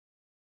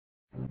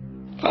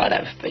I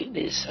don't think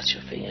there's such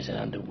a thing as an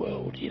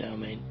underworld, you know what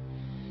I mean?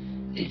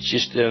 It's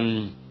just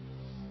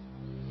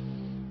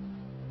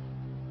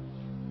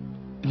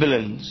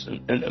villains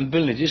and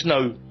villains.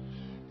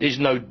 There's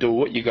no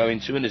door you go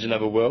into and there's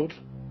another world.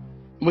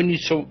 When you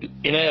talk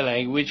in our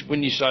language,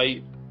 when you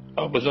say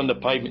I was on the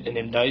pavement in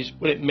them days,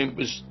 what it meant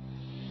was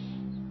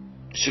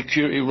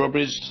security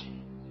robberies.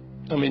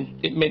 I mean,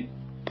 it meant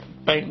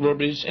bank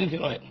robberies, anything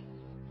like that.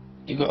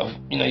 You got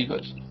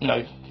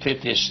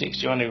 50 or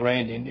 60, 100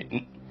 grand in it,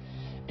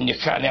 and you're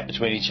cutting out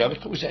between each other.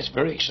 Of course, that's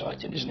very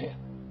exciting, isn't it?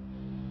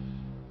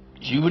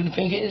 You wouldn't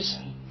think it is?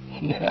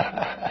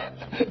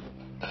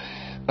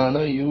 I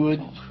know you would.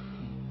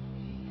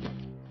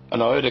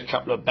 And I heard a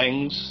couple of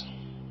bangs,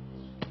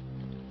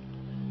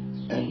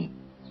 and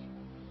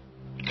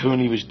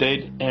Cooney was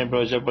dead.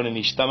 Ambrose had one in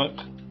his stomach.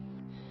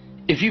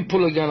 If you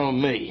pull a gun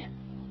on me,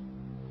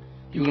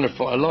 you're going to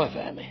fight a life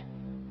out of me,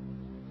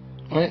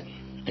 right?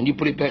 And you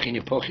put it back in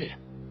your pocket.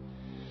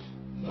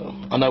 Well,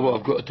 I know what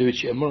I've got to do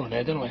with you tomorrow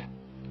now, don't I?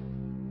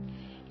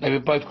 They were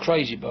both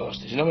crazy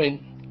bastards, you know what I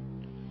mean?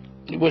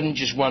 It wasn't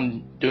just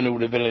one doing all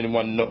the villain and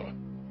one not.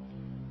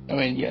 I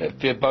mean, you had to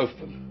fear both of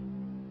them.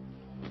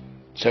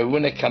 So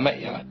when they come at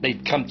you,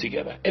 they'd come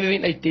together.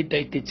 Everything they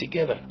did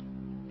together.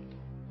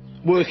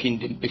 Working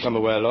didn't become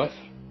a way of life.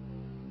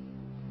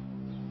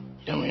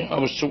 You know what I mean? I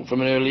was taught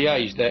from an early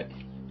age that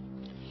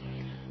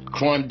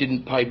crime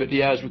didn't pay, but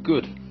the hours were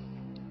good.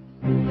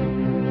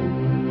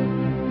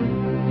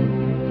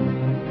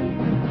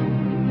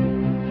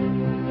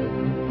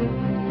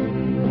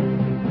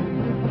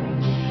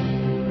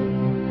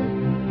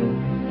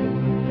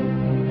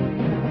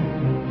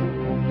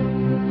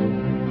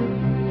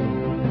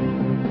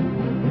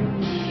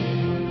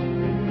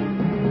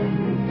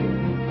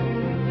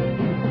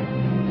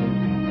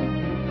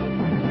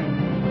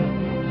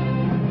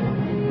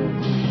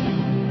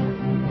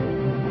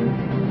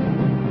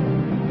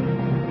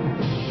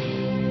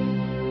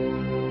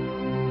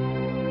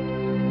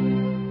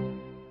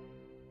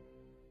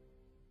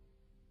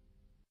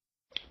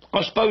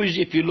 I suppose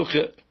if you look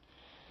at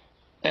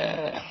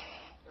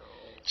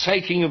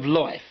taking of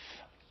life,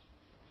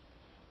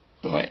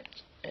 right,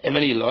 of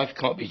any life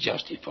can't be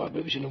justified, but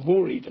it was in a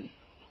war even.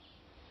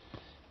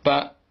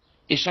 But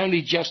it's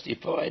only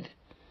justified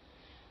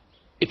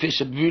if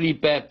it's a really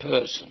bad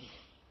person.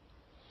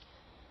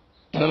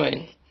 I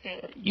mean,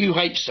 you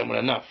hate someone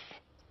enough,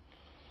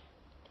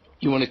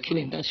 you want to kill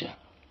him, don't you?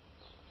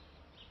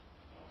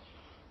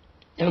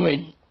 You know what I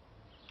mean?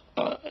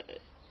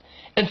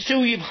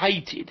 Until you've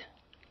hated,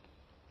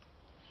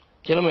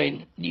 you know what I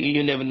mean?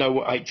 You never know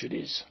what hatred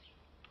is.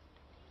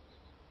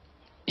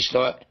 It's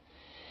like,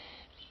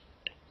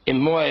 in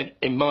my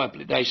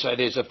belief, they say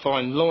there's a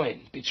fine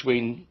line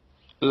between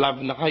love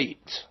and hate.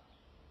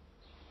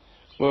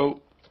 Well,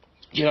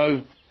 you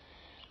know,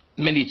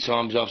 many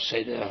times I've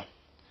said,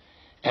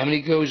 how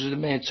many girls has a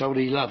man told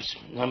he loves?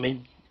 I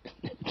mean,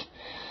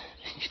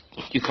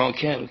 you can't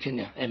count them, can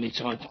you? How many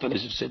times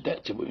fellas have said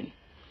that to women?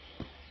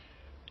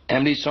 How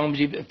many times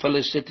have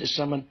fellas said to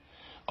someone,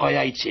 I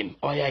hate him,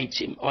 I hate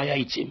him, I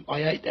hate him,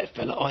 I hate that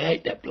fella, I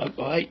hate that bloke,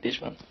 I hate this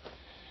one.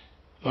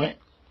 Right?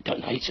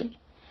 Don't hate him.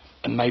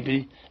 And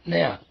maybe,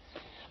 now,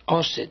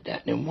 I said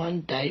that, and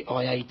one day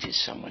I hated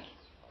someone.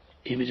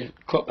 He was a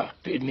copper,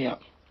 fitted me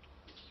up.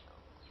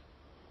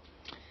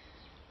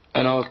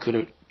 And I could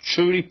have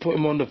truly put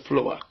him on the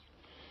floor,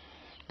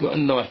 got a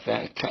knife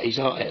out and cut his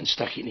heart out and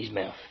stuck it in his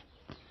mouth.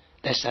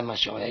 That's how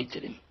much I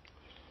hated him.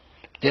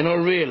 Then I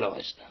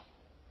realised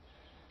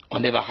I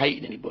never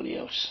hated anybody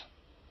else.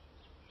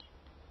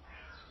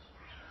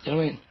 You know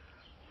what I mean?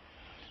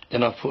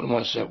 Then I thought to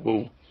myself,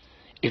 well,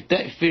 if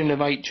that feeling of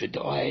hatred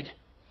that I had,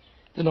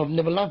 then I've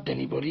never loved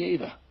anybody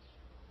either.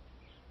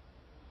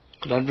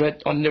 Because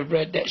I never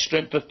had that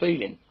strength of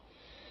feeling.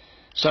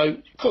 So,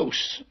 of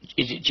course,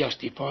 is it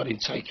justified in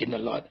taking the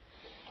life?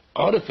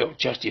 I'd have felt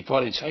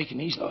justified in taking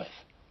his life.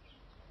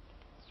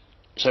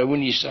 So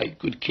when you say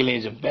good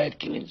killings and bad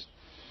killings,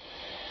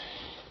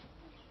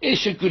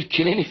 it's a good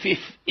killing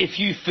if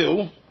you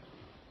feel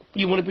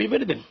you want to be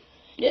rid of him.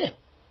 Yeah.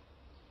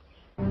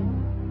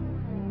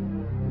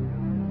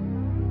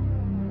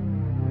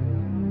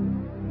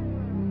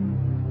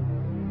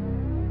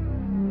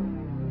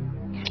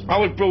 I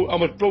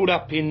was brought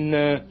up in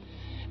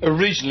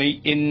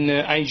originally in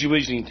Angel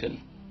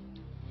Islington,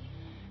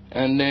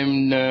 and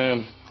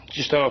then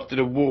just after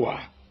the war,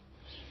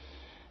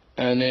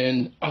 and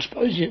then I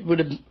suppose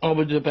I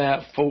was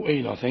about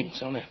 14, I think,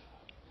 something,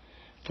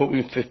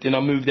 14, 15. I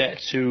moved out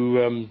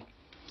to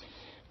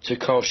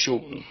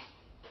Carshalton.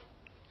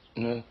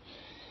 You know,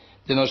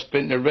 then I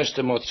spent the rest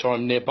of my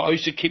time there, but I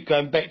used to keep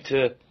going back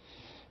to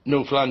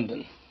North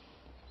London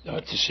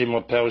to see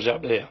my pals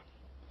up there.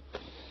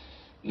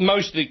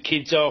 Most of the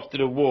kids after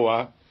the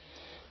war,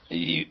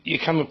 you're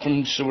coming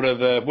from sort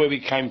of where we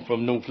came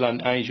from, North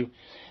London, Angel.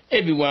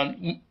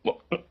 Everyone,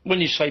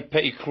 when you say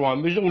petty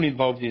crime, was all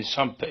involved in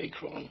some petty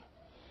crime.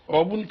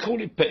 I wouldn't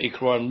call it petty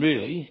crime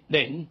really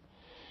then.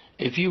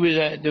 If you was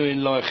out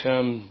doing like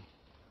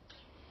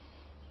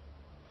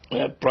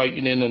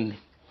breaking in and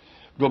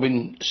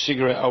robbing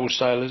cigarette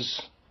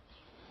wholesalers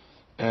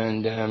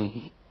and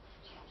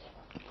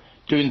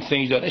doing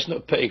things like that's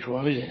not petty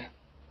crime, is it?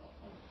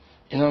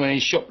 You know what I mean?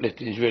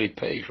 Shoplifting is really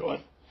petty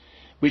crime,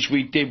 which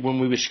we did when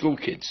we were school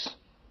kids.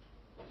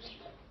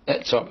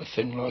 That type of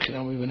thing, like, you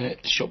know, we were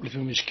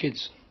shoplifting as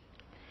kids.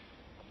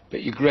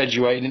 But you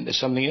graduated into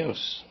something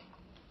else.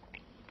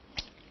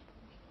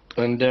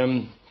 And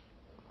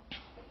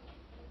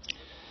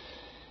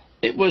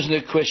it wasn't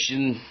a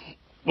question,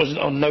 wasn't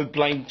on no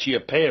blame to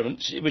your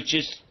parents, it was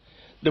just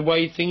the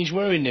way things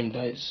were in them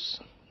days.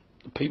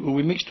 The people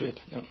we mixed with.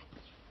 You know.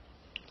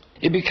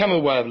 It became a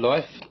way of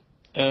life.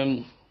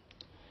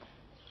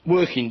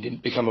 Working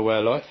didn't become a way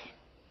of life.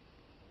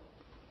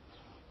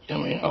 I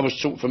mean, I was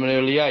taught from an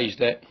early age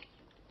that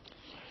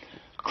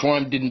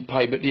crime didn't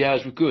pay, but the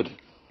hours were good.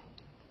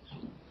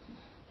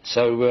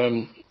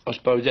 So I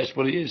suppose that's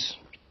what it is.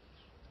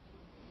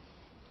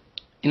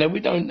 You know, we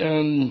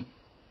don't.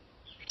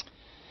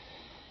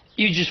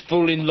 You just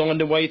fall in line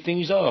the way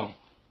things are.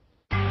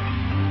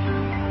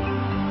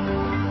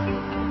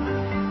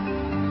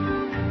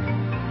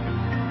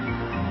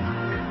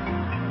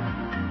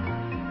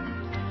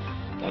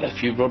 Had a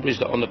few robberies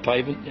that on the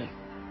pavement. Yeah.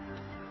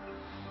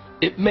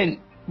 It meant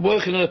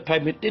working on the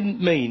pavement didn't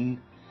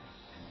mean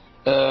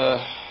the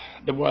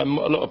way a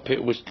lot of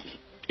people was,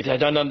 if they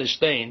don't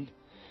understand,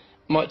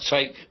 might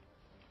take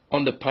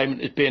on the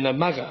pavement as being a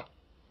mugger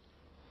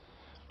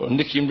or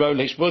nicking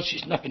Rolex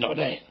watches, nothing like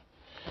that.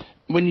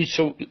 When you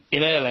talk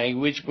in our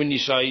language, when you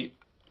say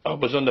I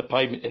was on the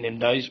pavement in them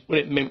days, what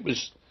it meant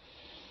was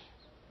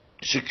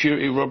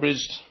security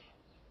robberies.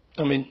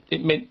 I mean,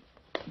 it meant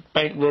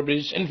bank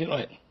robberies, anything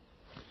like that.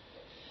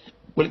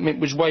 What it meant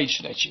was wage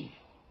snatching,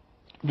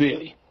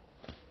 really.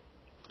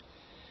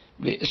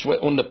 That's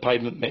what on the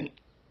pavement meant.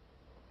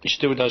 It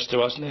still does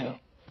to us now.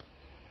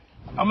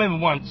 I remember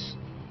once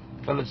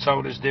a fella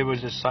told us there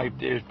was a safe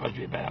there, it was supposed to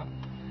be about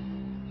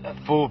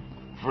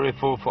 3 or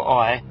 4 foot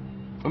high.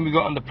 When we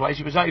got on the place,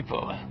 it was 8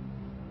 foot high.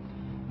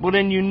 Well,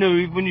 then you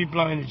knew, when you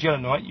blow in the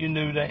gelignite, you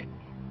knew that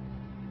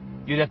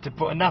you'd have to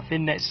put enough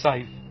in that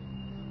safe,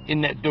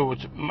 in that door,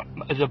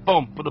 as a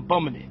bomb, put a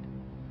bomb in it,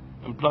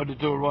 and blow the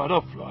door right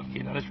off, like,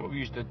 you know, that's what we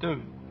used to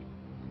do.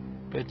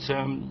 But,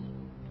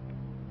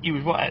 you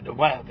was right out the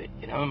way of it,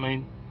 you know what I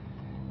mean?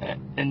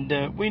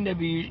 We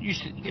never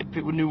used to get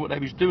people who knew what they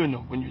was doing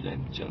when you was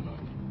in the gelignite.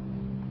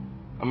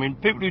 I mean,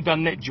 people who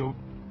done that job,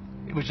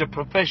 it was a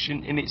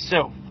profession in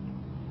itself.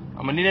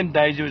 I mean, in them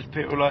days, there was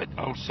people like,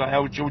 I'll say,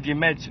 old Georgie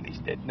Madsen, he's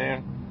dead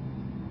now.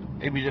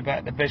 He was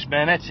about the best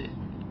man at it.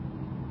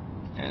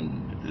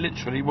 And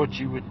literally what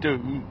you would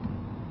do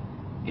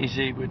is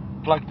he would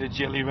plug the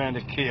jelly around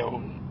the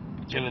keel,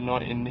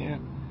 gelignite in there,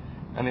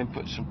 and then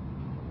put some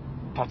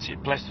putty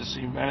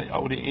plasticine around it,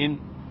 hold it in,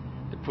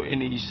 to put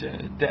in his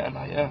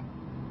detonator.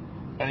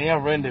 And the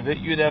other end of it,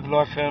 you'd have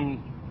like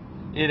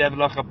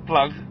a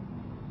plug,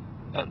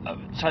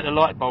 take the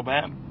light bulb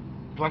out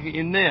and plug it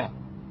in there.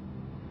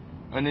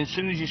 And then as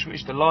soon as you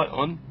switch the light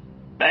on,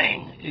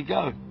 bang, you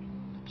go.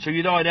 So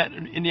you'd hide out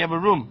in the other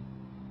room,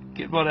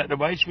 get right out of the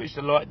way, switch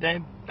the light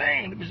down,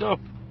 bang, it was off.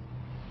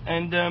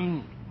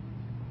 And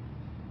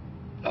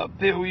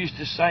people used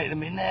to say to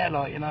me now,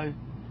 like, you know,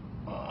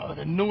 oh,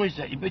 the noise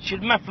that you, but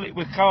you'd muffle it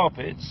with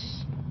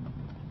carpets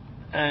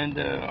and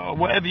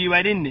whatever you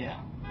had in there.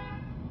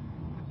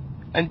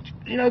 And,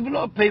 you know, a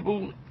lot of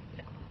people,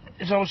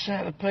 as I was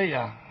saying to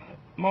Peter,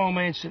 my old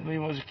man said to me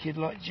when I was a kid,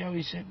 like Joe,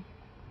 he said,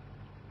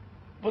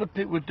 what do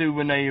people do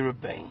when they hear a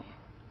bang?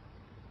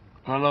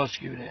 And I'll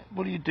ask you that.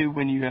 What do you do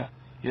when you're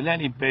laying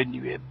in bed and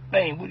you hear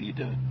bang? What do you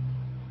do?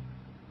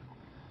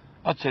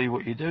 I'll tell you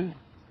what you do.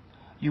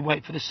 You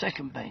wait for the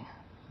second bang.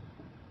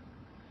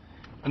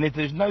 And if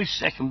there's no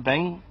second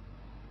bang,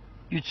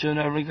 you turn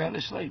over and go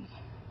to sleep.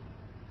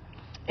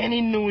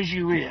 Any noise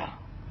you hear,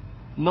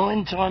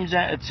 9 times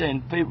out of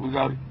 10, people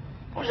go,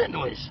 what's that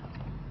noise?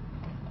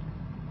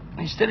 And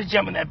instead of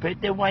jumping out of bed,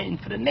 they're waiting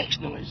for the next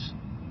noise.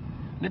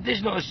 And if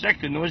there's not a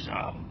second noise,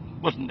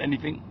 wasn't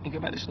anything, and go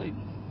back to sleep.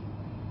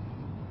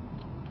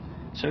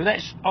 So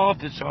that's half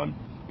the time.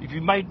 If you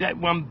made that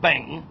one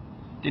bang,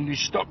 then you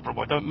stop for a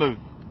while, don't move.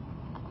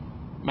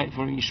 Make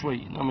for anything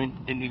sweet. I mean,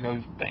 then you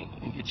go bang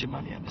and get your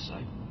money out of the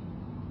safe.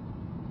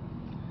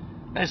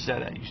 That's how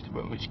that used to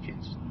work with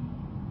kids.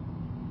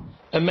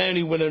 A man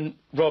who went and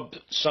robbed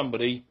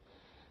somebody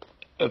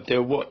of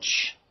their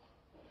watch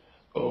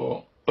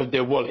or of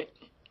their wallet,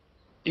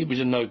 he was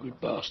a no good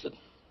bastard.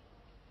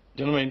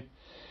 Do you know what I mean?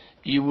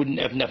 You wouldn't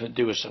have nothing to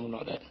do with someone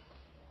like that.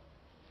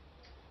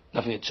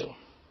 Nothing at all.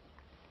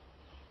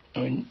 I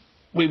mean,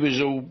 we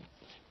was all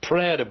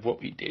proud of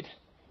what we did.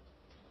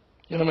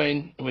 You know what I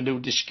mean? And we'd all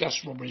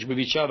discuss robberies with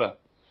each other.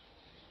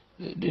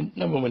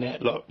 No one went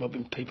out like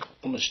robbing people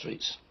on the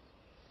streets.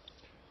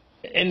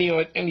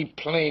 Any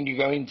plan you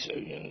go into,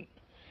 you know,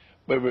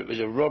 whether it was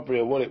a robbery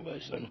or what it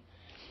was,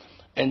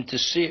 and to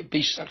see it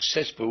be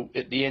successful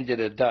at the end of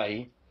the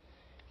day,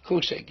 of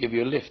course that'd give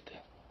you a lift.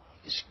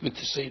 It's good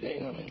to see that, you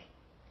know what I mean?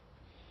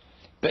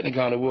 Better than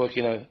going to work,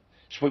 you know,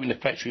 sweeping the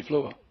factory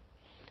floor.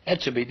 Had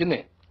to be, didn't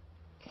it?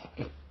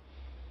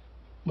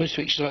 What's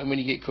so exciting when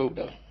you get caught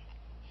though?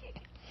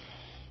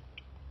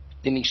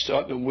 Then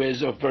excitement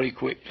wears off very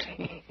quick.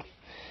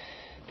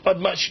 I'd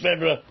much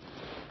rather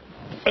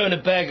earn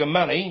a bag of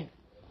money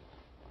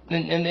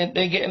than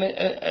getting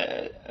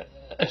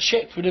a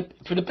cheque for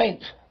the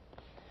bank.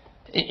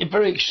 It's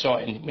very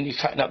exciting when you're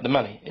cutting up the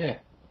money. Yeah,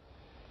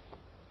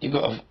 you've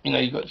got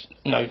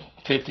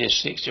 50 or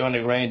 60,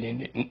 100 grand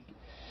in it,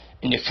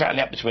 and you're cutting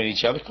up between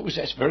each other. Of course,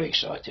 that's very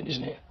exciting,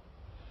 isn't it?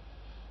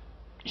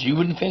 You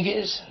wouldn't think it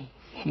is?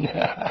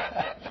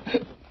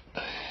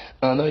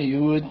 I know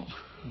you would.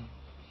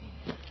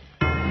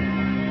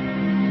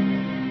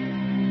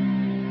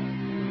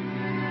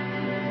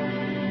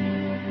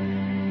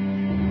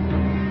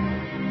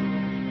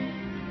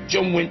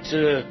 John went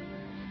to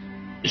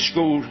the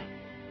school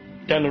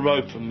down the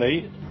road from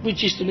me. We're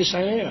just in the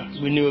same area.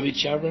 We knew of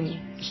each other and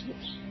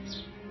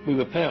we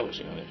were pals,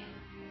 you know.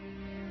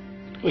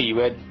 Well, you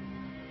had,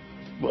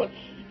 what,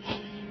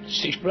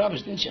 6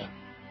 brothers, didn't you?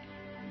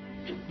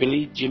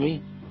 Billy,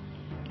 Jimmy,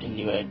 and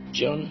you had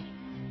John,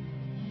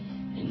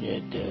 and you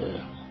had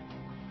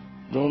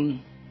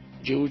Ron,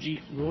 Georgie,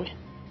 Roy.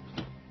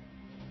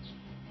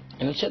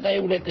 And I said they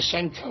all had the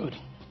same code.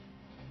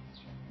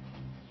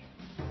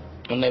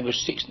 And they were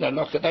 6,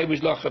 they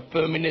was like a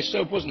firm in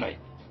themselves, wasn't they?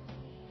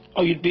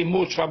 Oh, you'd be in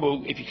more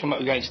trouble if you come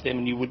up against them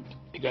than you would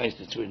against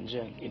the twins,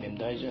 yeah, in them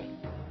days, yeah.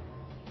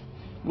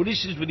 Well,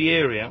 this is with the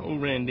area, all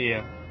round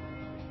here,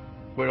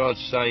 where I'd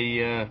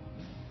say,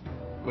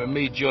 where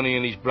me, Johnny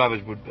and his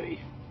brothers would be.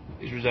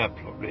 This was our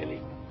plot,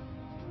 really.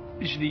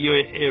 This is the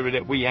area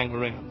that we hang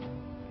around.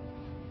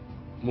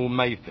 More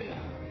Mayfair.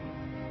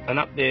 And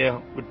up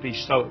there would be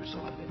Soho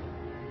side.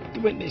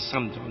 We went there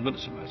sometimes, not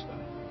so much though.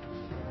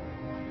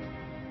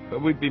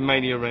 But we'd be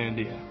mainly around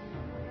here.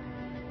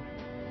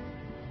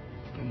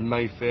 In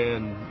Mayfair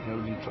and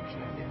in clubs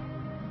around here.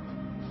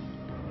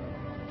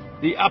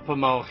 The upper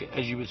market,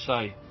 as you would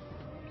say.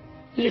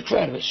 There's a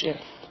crowd of us, yeah.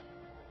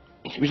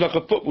 It was like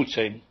a football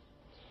team.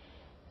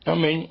 I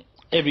mean,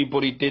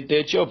 everybody did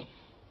their job.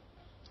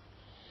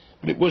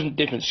 But it wasn't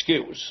different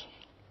skills.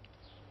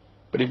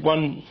 But if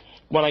one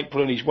ain't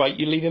pulling his weight,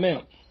 you leave him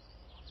out.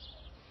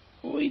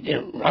 We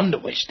didn't run the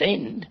West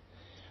End.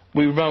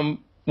 We run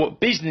what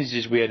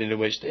businesses we had in the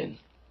West End.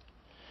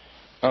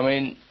 I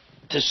mean,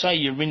 to say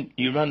you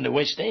run the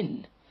West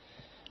End,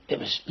 there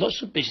was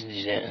lots of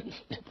businesses there.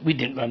 We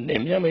didn't run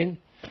them, you know what I mean?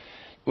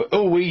 Well,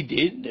 all we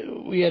did,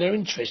 we had our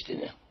interest in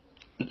it.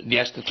 The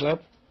Astor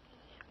Club,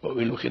 what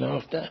we were looking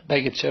after,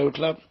 Bagatelle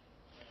Club,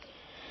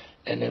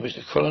 and there was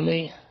the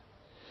Colony.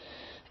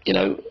 You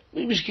know,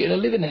 we was getting a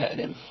living out of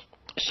them.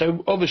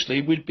 So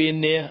obviously we'd be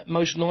in there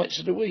most nights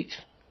of the week.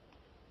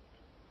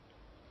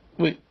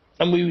 We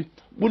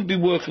wouldn't be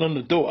working on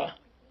the door.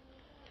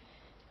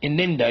 In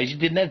them days you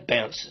didn't have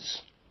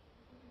bouncers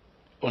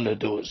on the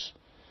doors.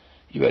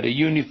 You had a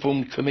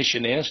uniformed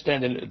commissioner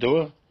standing at the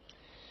door,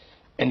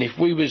 and if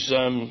we was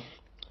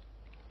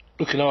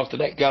looking after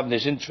that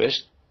governor's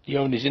interest, the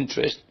owner's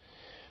interest,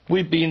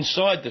 we'd be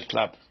inside the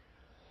club,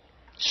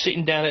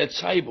 sitting down at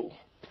a table,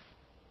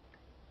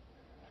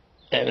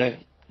 having a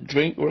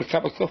drink or a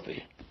cup of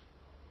coffee.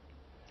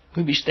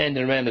 We'd be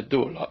standing around the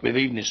door like with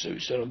evening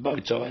suits and bow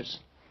ties.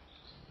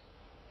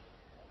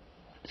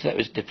 So that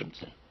was different.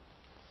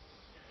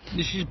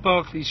 This is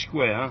Berkeley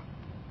Square,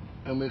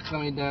 and we're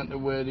coming down to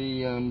where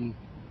the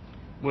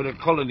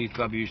Colony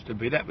Club used to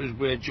be. That was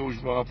where George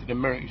Raft and the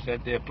Americans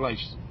had their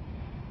place.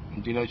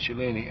 And Dino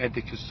Cellini had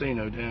the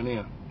casino down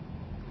here.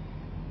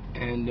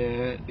 And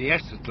the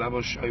Astor Club,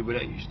 I'll show you where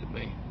that used to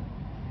be.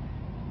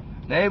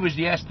 There was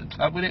the Astor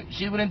Club.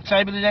 See where them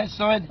tables is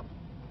outside?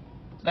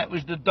 That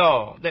was the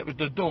door. That was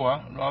the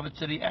door, rather,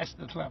 to the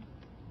Astor Club.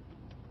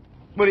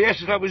 Well, the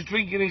Astor Club was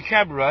drinking in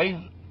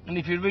cabaret, and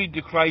if you read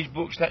the craze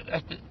books,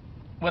 that's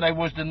where they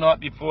was the night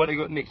before they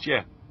got nicked,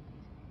 yeah.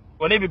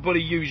 Well, everybody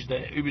used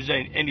that. Who was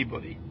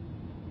anybody?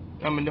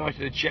 I mean, most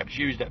of the chaps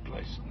used that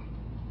place.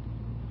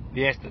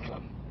 The Astor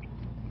Club.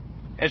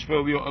 That's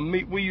where we are. And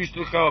we used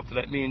to look after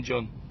that, me and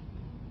John.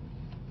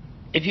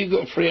 If you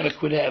got 300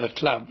 quid out of a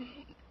club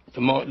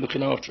for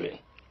looking after it,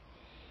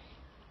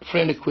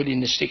 300 quid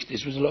in the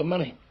 60s was a lot of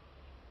money.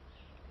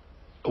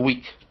 A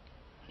week,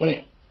 wasn't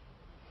it?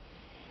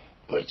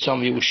 By the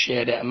time you all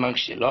shared out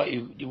amongst you, like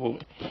you all,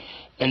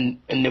 and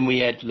then we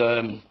had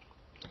a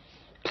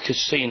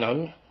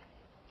casino,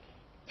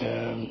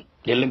 the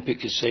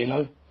Olympic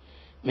Casino.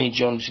 Me and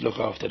John used to look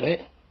after that.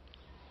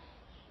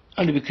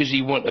 Only because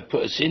he wanted to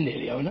put us in there,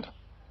 the owner.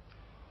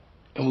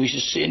 And we used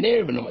to sit in there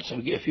every night, so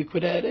we get a few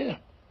quid out of there.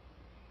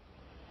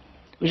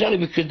 It was only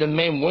because the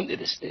man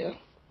wanted us there.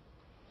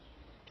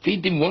 If he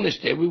didn't want us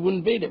there, we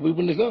wouldn't be there. We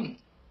wouldn't have gone.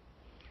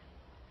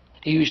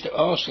 He used to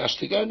ask us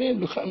to go there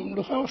and look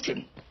after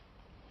him.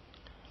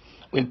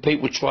 When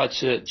people tried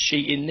to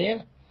cheat in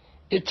there,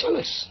 he'd tell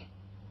us.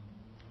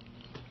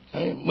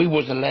 We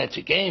wasn't allowed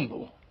to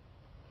gamble.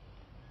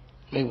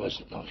 We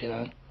wasn't, like, you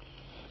know.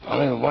 I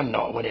remember one night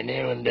I went in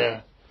there and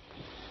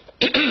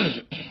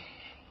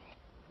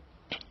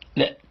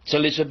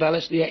Talisa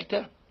Ballas, the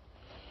actor,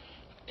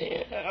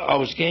 I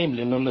was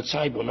gambling on the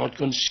table and I'd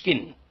gone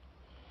skin.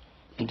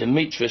 And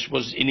Demetrius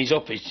was in his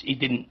office. He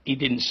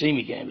didn't see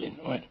me gambling,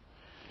 right?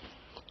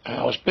 And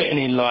I was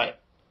betting in like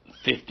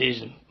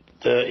 50s and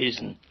 30s,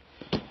 and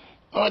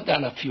I'd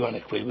done a few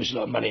 £100. It was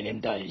like money in them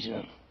days, you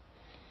know.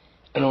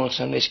 And all of a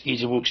sudden this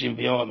geezer walks in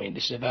behind me, and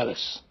this is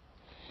Alice.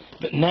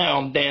 But now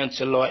I'm down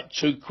to like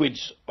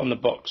 £2 on the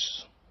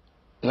box.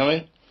 You know what I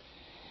mean?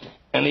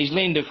 And he's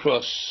leaned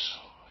across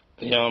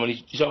the arm, and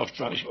he's half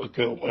drunk, he's got a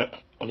girl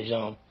on his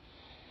arm.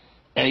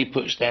 And he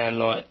puts down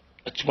like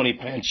a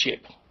 £20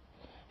 chip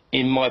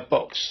in my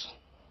box.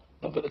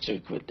 I've got the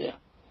 £2 there.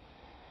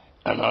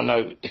 And I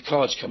know the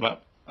cards come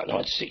up, and I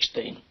had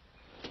 16.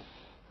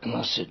 And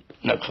I said,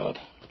 no card.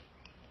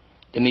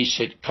 Then he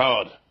said,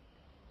 card.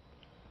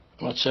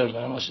 And I turned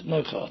around and I said,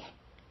 no card.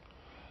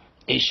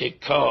 He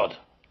said, card.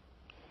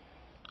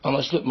 And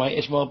I said, look, mate,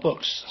 it's my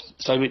box.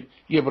 So he went,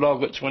 yeah, but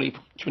I've got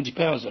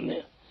 £20 on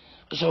there.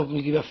 I said, I'm going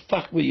to give a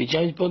fuck with you,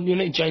 James Bond. You're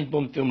not a James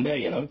Bond film now,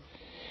 you know.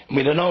 And we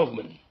had an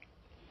argument.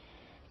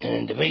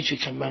 And Dimitri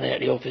came running out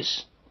of the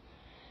office.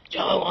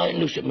 Oh, I ain't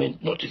looked at me,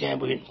 not to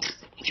gamble with him.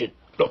 Said,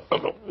 blah, blah,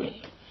 blah.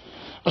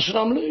 I said,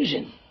 I'm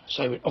losing.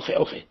 So he went,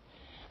 okay.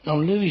 And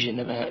I'm losing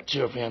about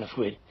 £200 or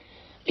 £300.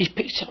 He's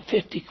picked up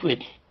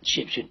 £50.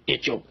 Chips in, yeah,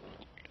 Joe.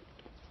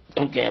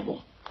 Don't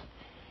gamble.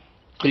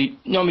 Because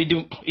he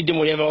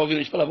want to have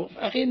arguments, but I thought,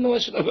 fucking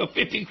nice, I've got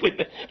 £50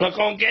 there, and I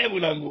can't gamble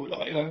no more,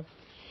 like, you know.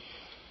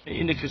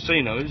 In the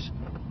casinos,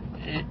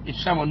 if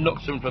someone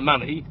knocks them for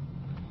money,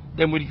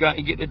 then we'd go out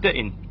and get the debt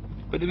in.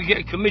 But if we get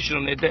a commission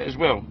on their debt as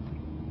well,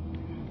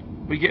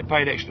 we get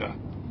paid extra.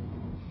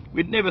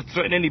 We'd never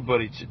threaten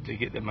anybody to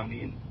get their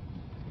money in.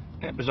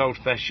 That was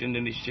old-fashioned,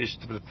 and it's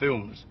just for the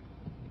films.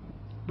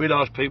 We'd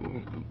ask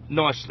people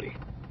nicely,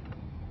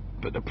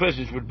 but the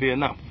presents would be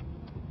enough.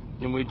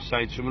 And we'd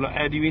say to them, like,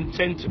 how do you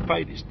intend to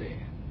pay this debt?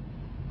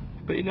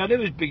 But, you know, there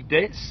was big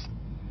debts.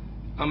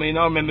 I mean,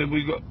 I remember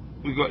we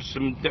got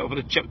some debt for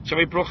the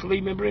Cherry Broccoli,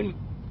 remember him?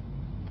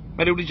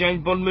 Made all the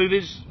James Bond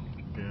movies.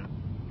 Yeah.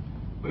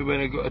 We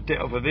went and got a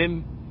debt off of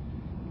him.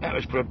 That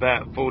was for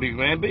about 40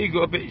 grand, but he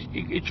got a bit,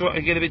 he tried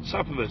to get a bit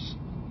tough of us.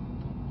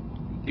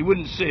 He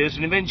wouldn't see us,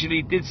 and eventually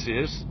he did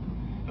see us.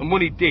 And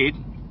when he did,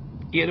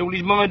 he had all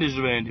his minders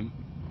around him.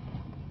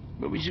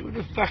 But we said, what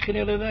the fucking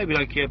hell are they? We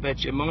don't care about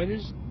your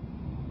minders.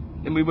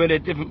 Then we went a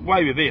different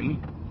way with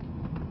him.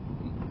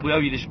 We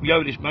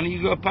owe this money,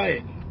 you got to pay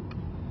it.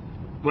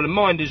 Well, the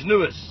minders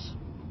knew us.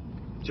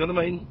 Do you know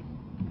what I mean?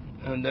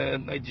 And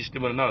they just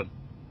didn't want to know.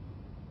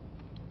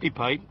 He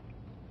paid.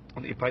 I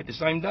think he paid the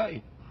same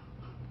day.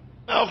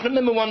 I can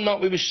remember one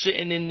night we were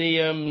sitting in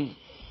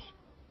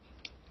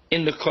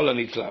the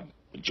Colony Club,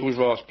 George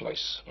Rath's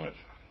place, right?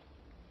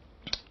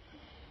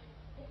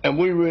 And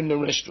we were in the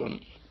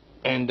restaurant,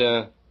 and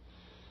I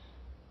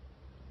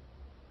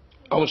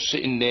was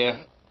sitting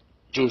there.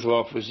 George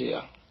Rath was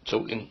here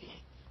talking.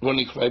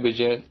 Ronnie Craig was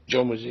here.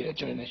 John was here.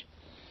 Johnny Nash,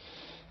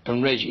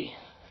 and Reggie.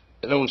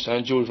 And all of a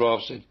sudden, George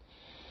Rath said,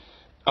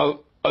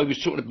 "Oh, I was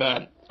talking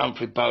about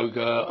Humphrey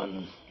Bogart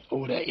and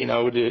all that, you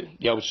know,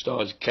 the old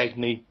stars,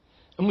 Cagney."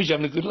 And we was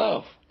having a good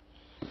laugh.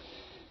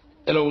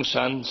 And all of a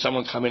sudden,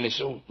 someone come in and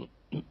said, oh,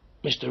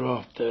 Mr.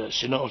 Raft,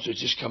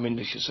 Sinatra's just come in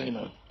the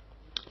casino.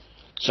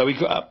 So he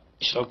got up.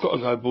 He said, I've got to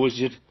go,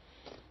 boys,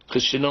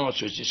 because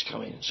Sinatra's just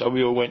come in. So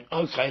we all went,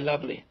 okay,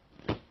 lovely.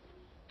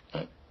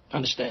 I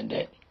understand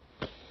that.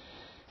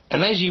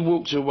 And as he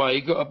walked away,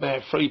 he got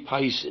about 3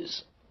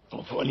 paces.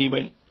 And he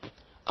went,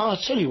 oh, I'll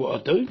tell you what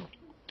I'll do.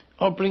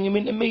 I'll bring him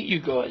in to meet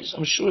you guys.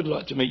 I'm sure he'd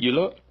like to meet you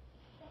lot.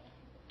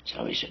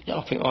 So he said,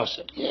 I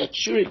said, yeah,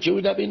 sure,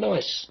 George, that'd be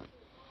nice.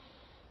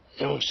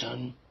 And all of a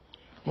sudden,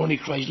 Ronnie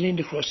Craig leaned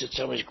across the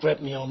table, he's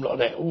grabbed my arm like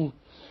that, all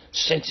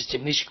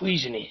sensitive, and he's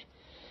squeezing it.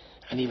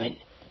 And he went,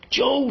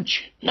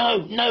 George,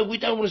 no, we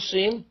don't want to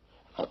see him.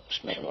 I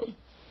smacked on.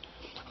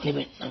 And he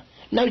went,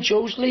 no,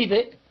 George, leave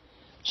it.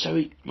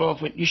 So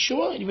Ralph went, you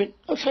sure? And he went,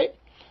 okay.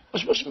 I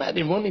said, what's the matter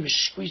then, Ron? He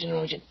was squeezing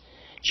around. He said,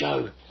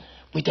 Joe,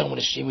 we don't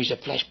want to see him, he's a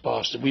flash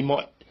bastard. We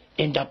might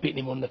end up hitting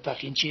him on the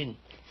fucking chin.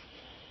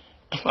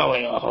 I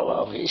went,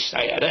 oh,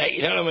 say that,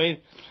 you know what I mean?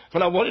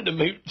 But I wanted to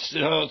meet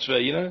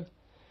Sinatra, you know?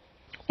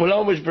 Well,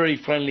 I was very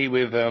friendly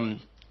with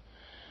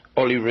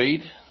Ollie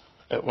Reed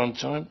at one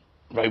time.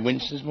 Ray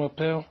Winston's my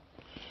pal.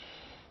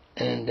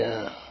 And,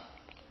 but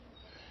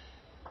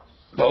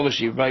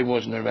obviously Ray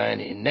wasn't around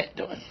in that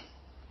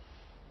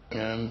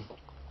time.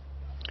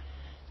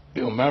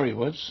 Bill Murray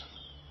was.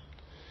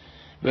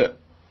 But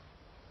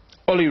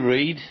Ollie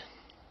Reed,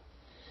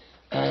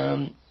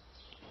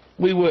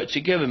 we worked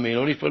together, me and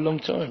Ollie, for a long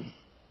time.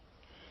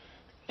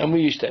 And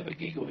we used to have a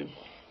gig with him.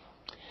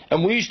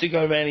 And we used to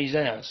go around his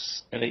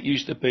house, and it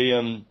used to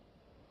be,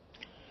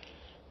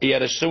 he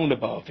had a sauna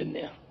bath in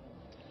there.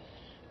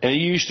 And he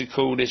used to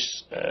call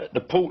this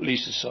the Portly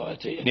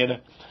Society, and he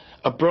had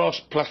a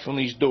brass plaque on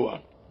his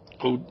door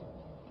called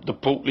the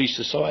Portly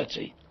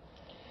Society.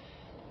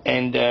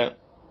 And there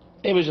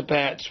was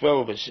about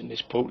 12 of us in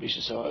this Portly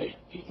Society,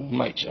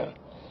 mates.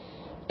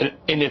 And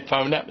they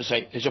phoned up and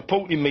say, there's a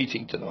Portly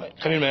meeting tonight,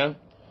 coming round.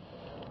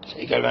 So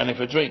you go round there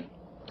for a drink.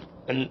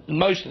 And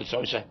most of the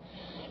time, say,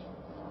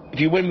 if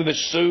you went with a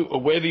suit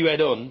or whatever you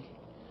had on,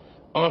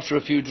 after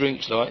a few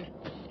drinks, like,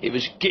 it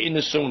was get in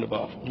the sauna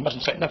bath. You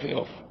mustn't take nothing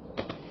off.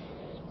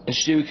 And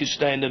Stewie could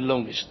stand the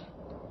longest.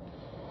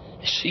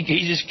 See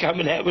geezers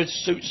coming out with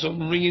suits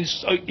on, wringing,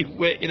 soaking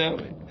wet, you know.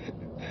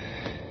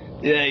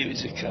 Yeah, he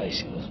was a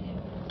case, he was.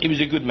 He was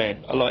a good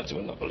man. I liked him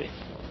a lot, really.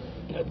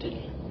 I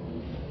didn't.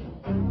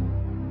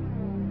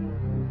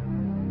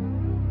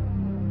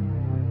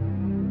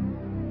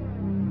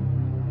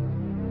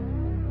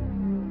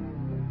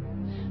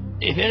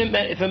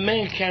 If a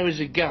man carries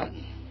a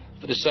gun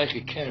for the sake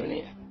of carrying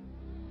it,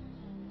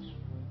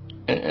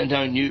 and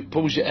don't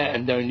pulls it out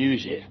and don't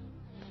use it,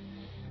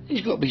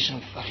 he's got to be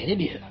some fucking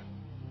idiot,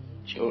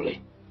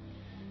 surely.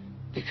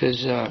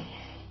 Because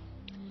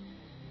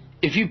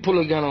if you pull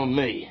a gun on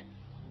me,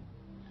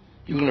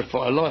 you're going to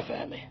fight a life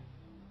out of me,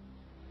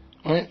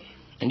 right?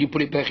 And you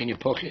put it back in your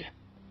pocket.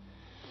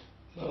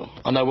 Well,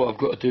 I know what I've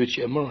got to do to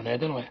you tomorrow now,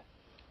 don't I?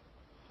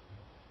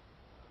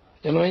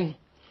 You know what I mean?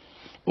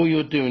 All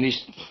you're doing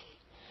is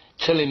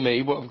telling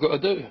me what I've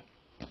got to do.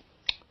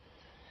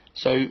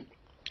 So,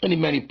 any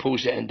man who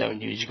pulls that and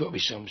don't use, he's got to be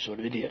some sort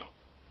of idiot.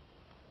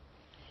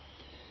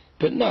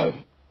 But no,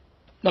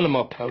 none of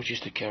my pals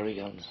used to carry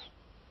guns.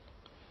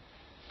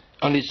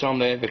 Only time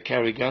they ever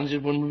carry guns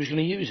is when we was going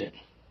to use it.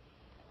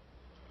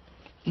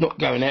 Not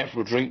going out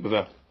for a drink with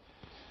a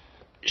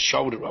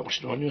shoulder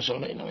holster on you or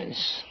something, you know.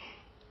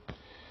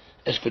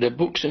 As for their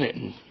books, innit,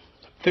 and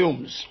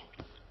films.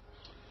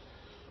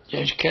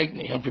 James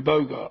Cagney, Humphrey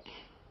Bogart.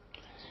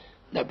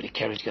 Nobody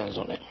carries guns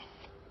on it.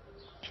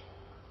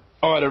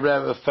 I had a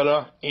row with a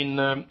fella in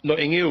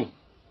Notting Hill.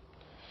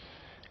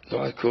 A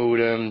guy called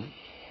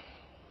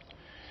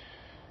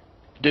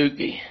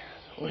Dookie.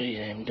 What is his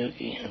name?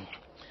 Dookie.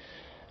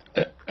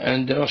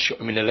 And I shot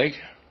him in the leg.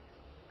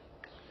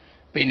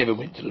 But he never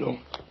went to law.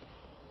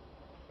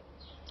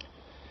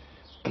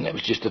 And that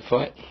was just a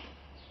fight.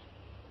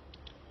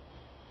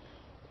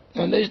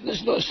 And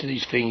there's lots of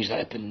these things that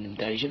happen in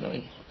days, you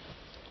know.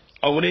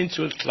 I went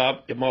into a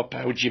club with my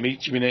pal Jimmy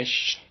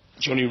Nash,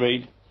 Johnny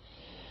Reed.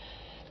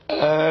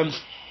 A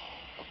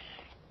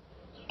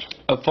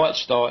fight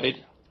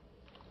started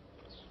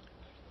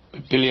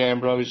with Billy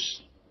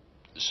Ambrose,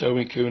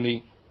 Selwyn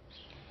Cooney.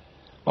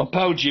 My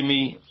pal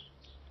Jimmy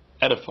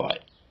had a fight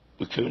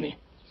with Cooney.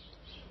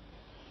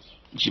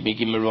 Jimmy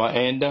gave him a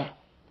right-hander,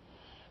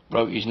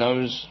 broke his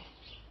nose,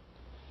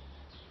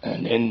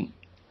 and then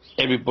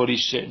everybody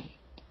said,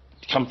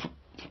 come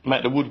from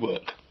out the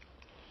woodwork.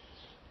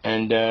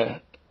 And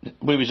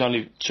we was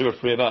only 2 or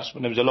 3 of us,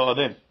 but there was a lot of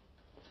them.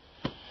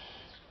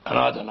 And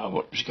I don't know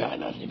what was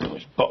going on. There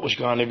was bottles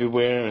going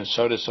everywhere and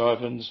soda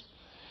siphons.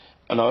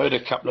 And I heard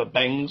a couple of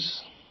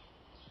bangs.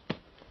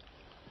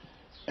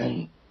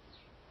 And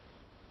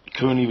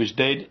Cooney was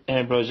dead.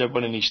 Ambrose had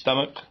one in his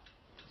stomach.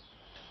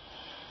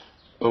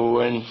 Oh,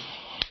 and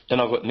then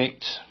I got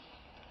nicked.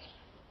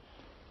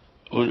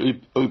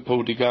 Who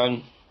pulled the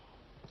gun?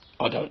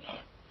 I don't know.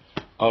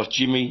 I asked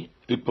Jimmy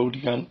who pulled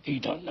the gun. He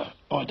don't know.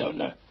 I don't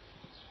know.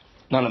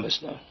 None of us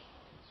know.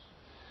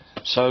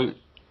 So,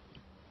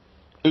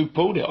 who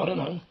pulled it? I don't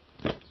know.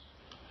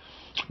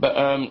 But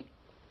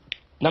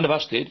none of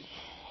us did.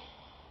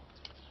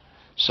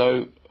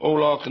 So,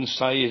 all I can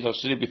say is, I've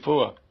said it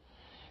before,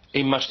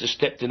 he must have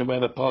stepped in the way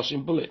of a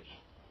passing bullet.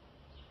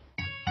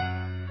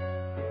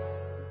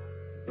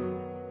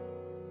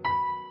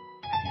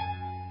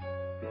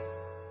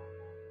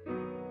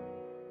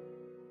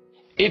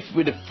 If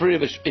we'd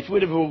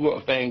have all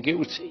got found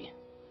guilty,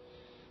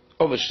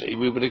 obviously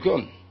we would have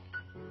gone.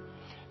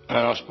 And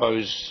I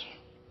suppose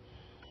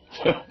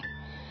I'd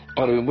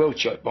have been well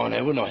choked by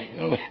now, wouldn't I? You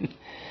know what I mean?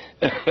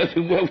 I'd have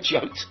been well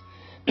choked.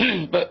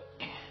 But,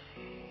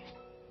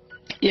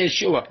 yeah,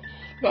 sure.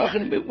 But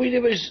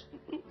there was,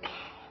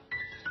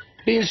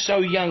 being so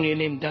young in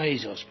them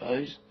days, I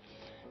suppose,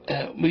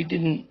 we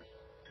didn't,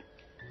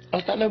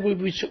 I don't know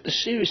whether we took the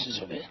seriousness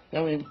of it.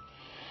 I mean,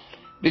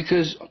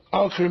 because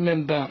I can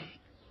remember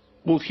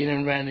walking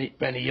around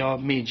the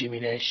yard, me and Jimmy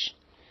Nash,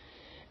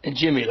 and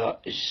Jimmy, like,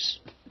 is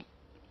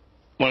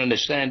one of the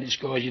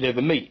standest guys you'd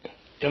ever meet.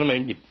 You know what I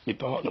mean? My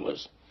partner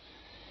was.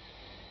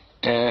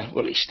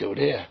 Well, he's still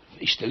there.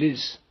 He still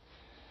is.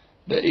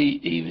 But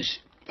he was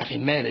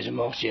fucking mad as a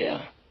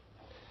martier.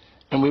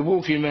 And we're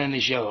walking around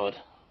this yard,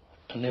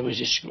 and there was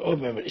this, I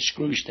remember this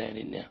screw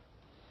standing there.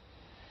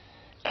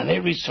 And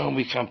every time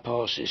we come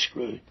past this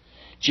screw,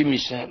 Jimmy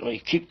said,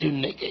 like, keep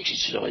doing neck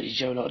exercises,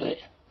 you know, like that.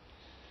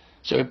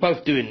 So we're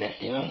both doing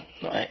that, you know,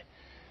 like that.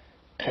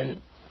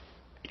 And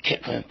he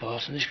kept going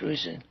past, and the screw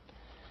said,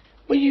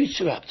 what are you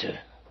two up to?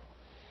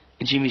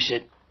 And Jimmy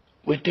said,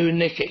 we're doing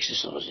neck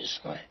exercises.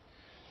 Right?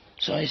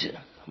 So I said,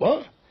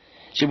 what?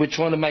 He said, we're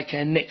trying to make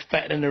our neck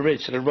fatter than the red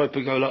so the rope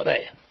will go like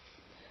that.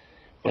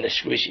 Well, the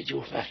screw said,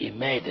 you're fucking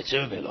mad, the two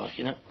of it, like,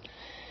 you know.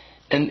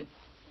 And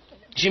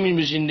Jimmy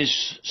was in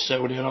this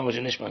circle and I was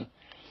in this one.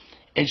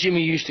 And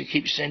Jimmy used to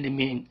keep sending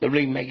me the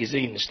Ring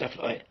magazine and stuff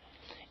like that.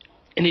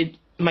 And he'd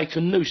make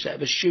a noose out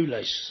of a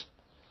shoelace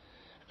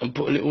and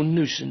put a little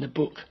noose in the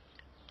book.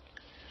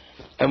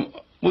 And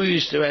we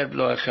used to have,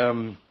 like,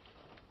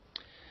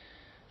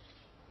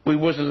 we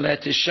wasn't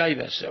allowed to shave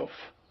ourselves.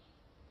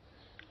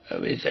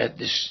 it had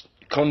this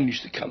con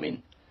used to come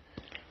in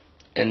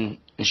and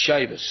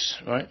shave us,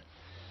 right?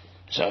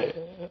 So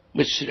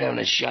we'd sit down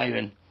and shave,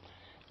 and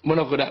when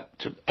I got up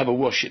to have a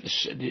wash at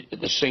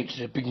the sink,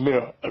 there's a big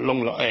mirror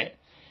along like that.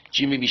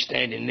 Jimmy be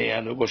standing there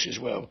under the wash as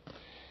well.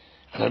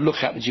 And I'd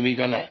look up and Jimmy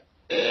going like,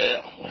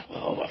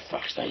 oh, my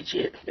fuck's sake,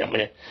 it. I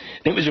mean,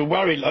 it was a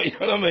worry, like, you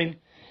know what I mean?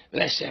 But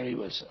that's how he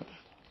was.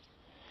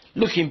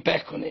 Looking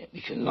back on it,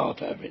 you can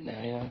laugh over it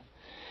now, you know.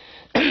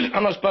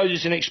 And I suppose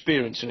it's an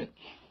experience, isn't it?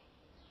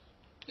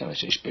 No,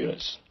 it's an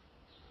experience.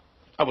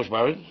 I was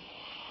worried.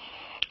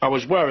 I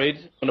was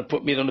worried when I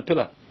put me on the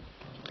pillow.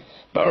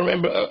 But I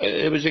remember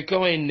there was a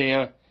guy in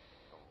there,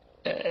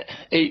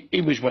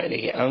 he was waiting to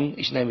get hung.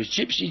 His name was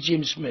Gypsy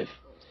Jim Smith.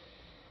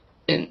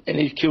 And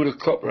he killed a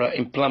copper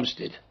in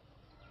Plumstead.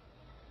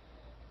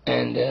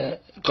 And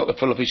copper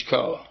fell off his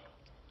car.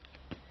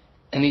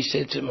 And he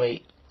said to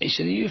me, he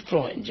said, are you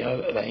frightened,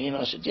 Joe? And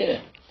I said,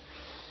 yeah.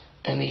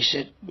 And he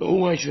said,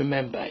 always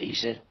remember, he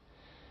said,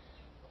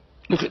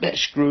 look at that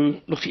screw,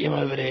 look at him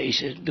over there. He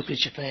said, look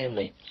at your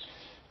family.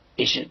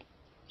 He said,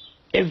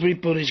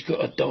 everybody's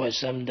got to die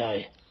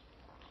someday.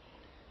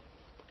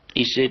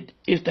 He said,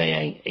 if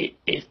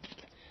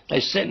they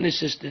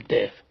sentence us to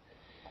death,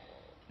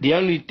 the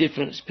only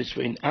difference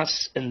between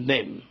us and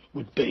them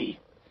would be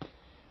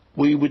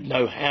we would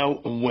know how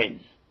and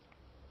when.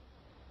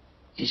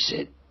 He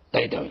said,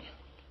 they don't.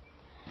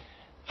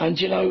 And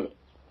you know,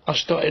 I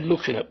started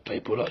looking at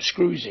people like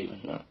Screws even.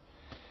 You know?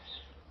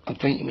 I'm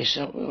thinking to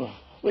myself, well,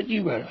 what do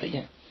you worry about?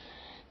 Yeah?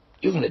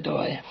 You're going to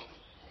die.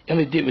 The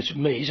only difference with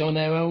me is I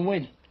know how and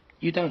when.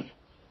 You don't.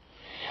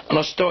 And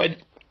I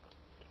started,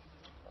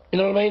 you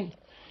know what I mean?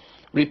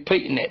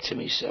 Repeating that to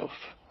myself.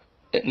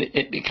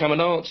 It became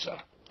an answer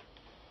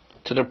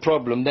to the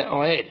problem that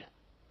I had.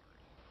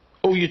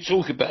 All you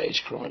talk about is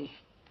crime.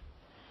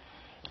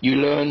 You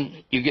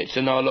learn, you get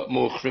to know a lot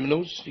more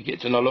criminals, you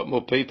get to know a lot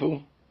more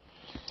people.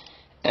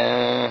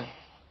 I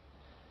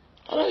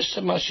don't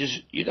so much as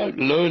you don't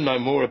learn no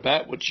more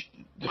about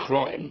the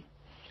crime,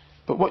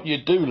 but what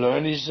you do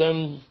learn is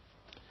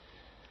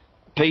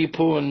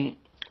people and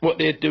what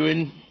they're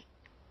doing,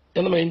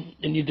 you know what I mean?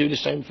 And you do the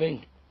same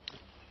thing.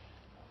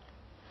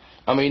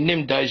 I mean,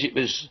 them days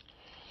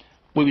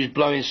we was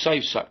blowing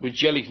safes up with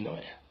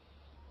gelignite.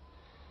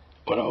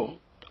 Well,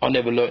 I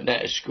never learnt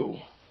that at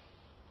school.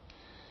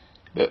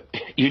 But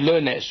you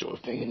learn that sort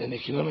of thing in the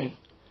nick, you know what I mean?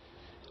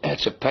 How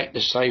to pack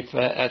the safe,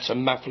 how to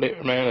muffle it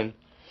around and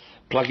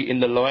plug it in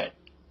the light.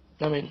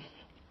 I mean,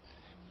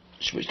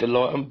 switch the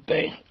light on,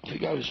 bang, off it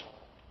goes.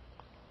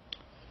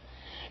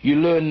 You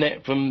learn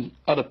that from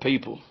other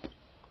people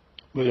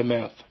with a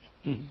mouth.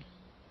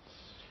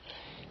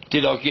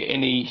 Did I get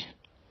any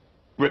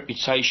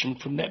reputation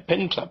from that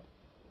pen club?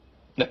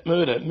 That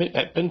murder,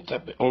 that pen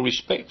club, or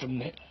respect from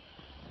that?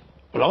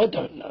 Well, I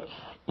don't know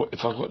if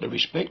I got the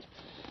respect.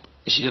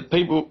 You see, the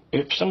people,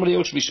 if somebody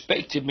else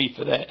respected me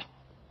for that,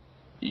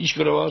 you just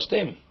got to ask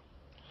them.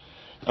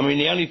 I mean,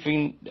 the only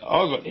thing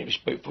I got any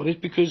respect for is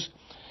because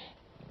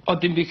I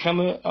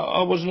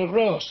wasn't a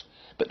grass.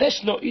 But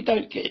that's not, you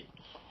don't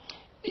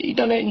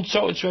have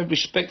entitled to have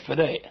respect for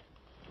that.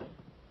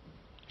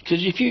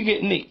 Because if you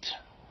get nicked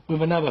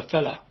with another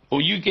fella,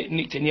 or you get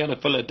nicked and the other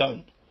fella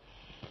don't,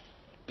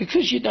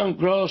 because you don't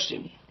grass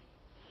him,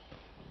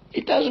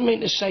 it doesn't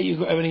mean to say you've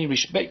got to have any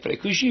respect for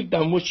it, because you've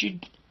done what you're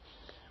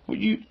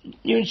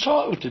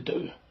entitled to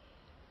do.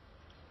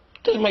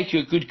 It doesn't make you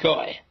a good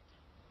guy.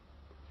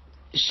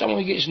 If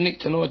someone gets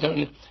nicked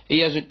and he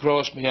hasn't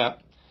grasped me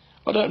up,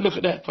 I don't look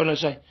at that fella and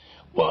say,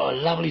 what a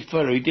lovely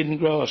fella, he didn't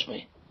grasp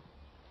me.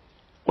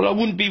 Well, I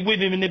wouldn't be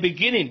with him in the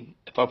beginning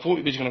if I thought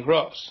he was going to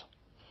grasp.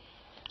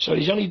 So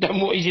he's only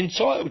done what he's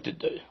entitled to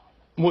do,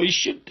 what he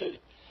should do.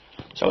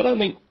 So I don't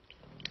think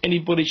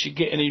anybody should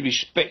get any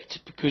respect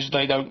because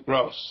they don't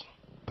grasp.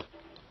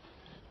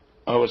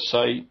 I would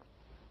say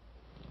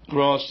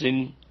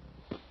grasping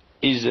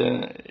is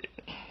a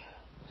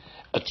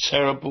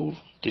terrible,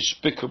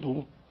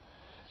 despicable,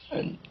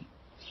 and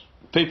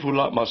people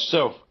like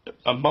myself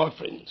and my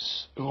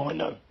friends, who I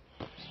know,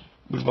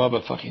 would rather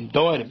fucking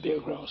die than be a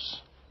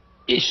grass.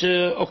 It's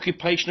an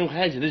occupational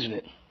hazard, isn't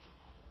it?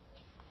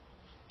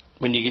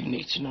 When you get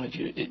nicked, you know,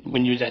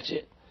 when you're at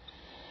it.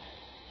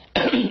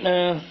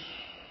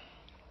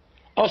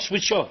 I'll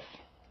switch off.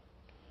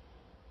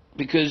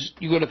 Because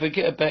you've got to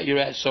forget about your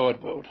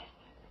outside world.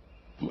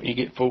 When you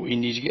get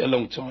 14 years, you get a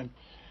long time.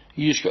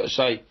 You just got to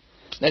say,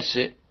 that's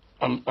it.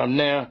 I'm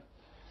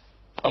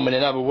in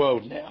another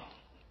world now.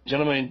 Do you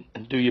know what I mean?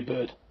 And do your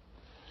bird.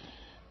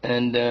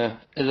 And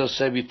as I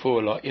said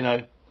before, like,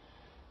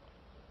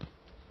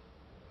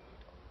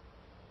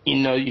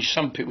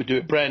 some people do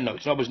it brown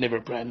nose. I was never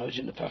a brown nose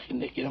in the fucking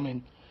nick, you know what I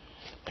mean?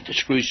 And the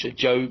Screw said,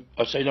 Joe,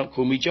 I say, don't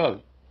call me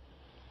Joe.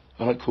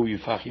 I don't call you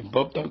fucking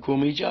Bob, don't call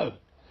me Joe.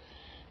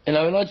 And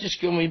I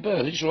just get on my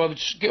bird. I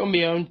just get on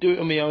my own, do it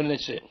on my own, and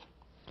that's it.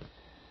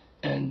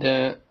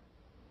 And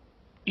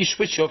you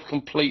switch off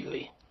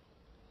completely.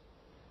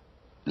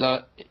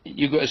 Like,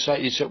 you've got to say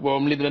to yourself, well,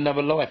 I'm living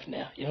another life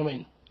now, you know what I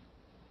mean?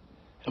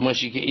 And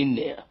once you get in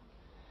there,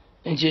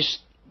 and just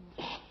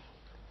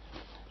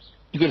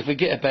You've got to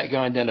forget about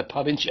going down the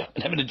pub, ain't you,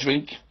 and having a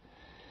drink.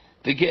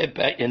 Forget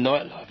about your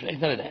nightlife. There's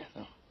none of that.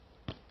 No.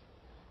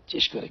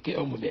 Just got to get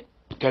on with it.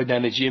 Go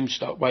down the gym,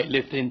 start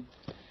weightlifting,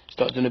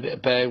 start doing a bit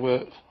of bag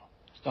work,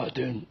 start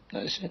doing,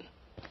 that's it.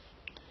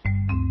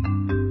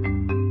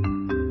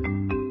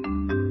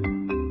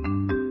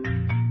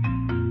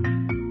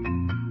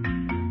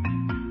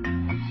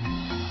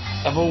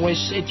 I've always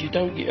said you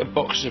don't get a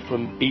boxer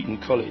from Eton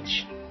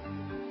College.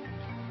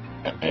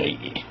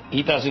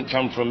 He doesn't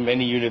come from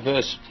any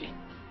university.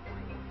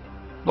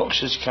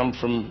 Boxers come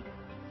from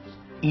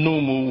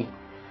normal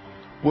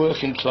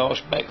working class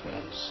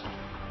backgrounds.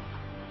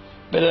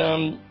 But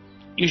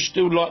you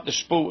still like the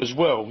sport as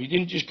well. You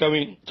didn't just go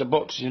into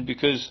boxing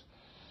because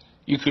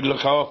you could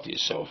look after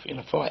yourself in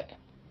a fight.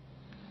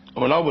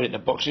 And when I went into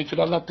boxing, because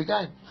I loved the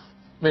game,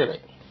 really.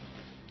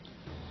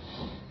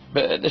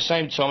 But at the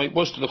same time, it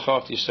was to look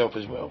after yourself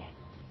as well.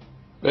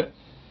 But,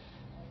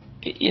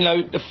 you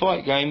know, the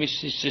fight game is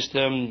just, it's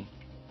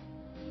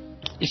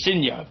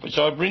in you. It's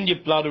either in your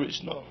blood or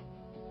it's not.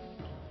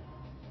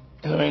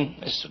 I mean,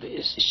 that's what it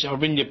is. It's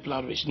either in your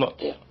blood or it's not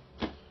there.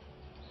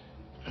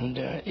 And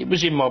it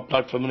was in my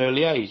blood from an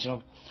early age. I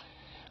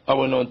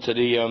went on to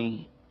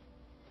the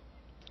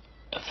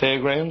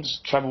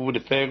fairgrounds, travelled with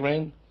the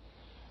fairground,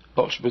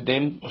 boxed with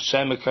them, or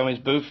Sam McClean'S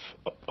booth.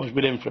 I was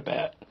with them for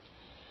about,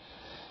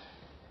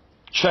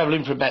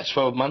 travelling for about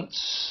 12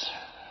 months.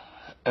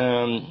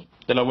 Then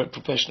I went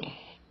professional.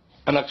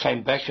 And I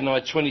came back and I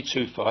had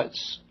 22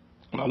 fights.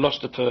 And I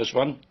lost the first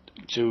one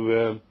to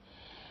a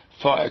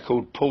fighter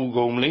called Paul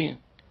Gormley.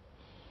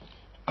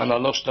 And I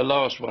lost the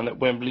last one at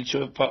Wembley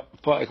to a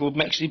fighter called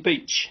Maxie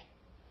Beach.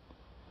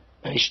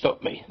 And he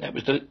stopped me. That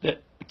was the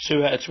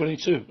 2 out of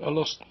 22. I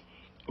lost.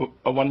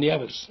 I won the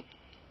others.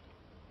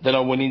 Then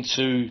I went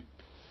into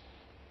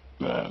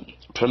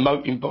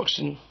promoting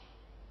boxing.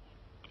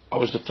 I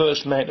was the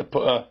first man to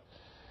put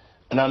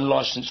an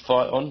unlicensed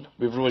fight on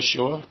with Roy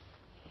Shaw.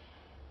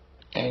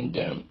 And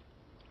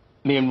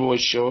me and Roy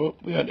Shaw,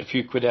 we earned a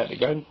few quid out to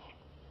go.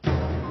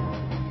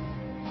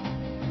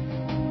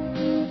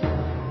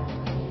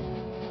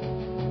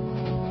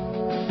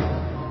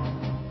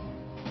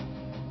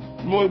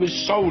 Roy was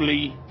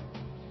solely,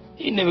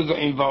 he never got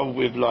involved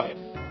with like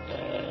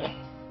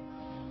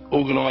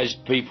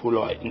organised people,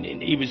 like,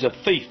 and he was a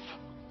thief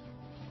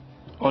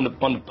on the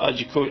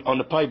as you call it, on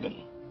the pavement.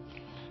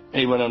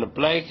 And he went on a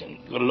black and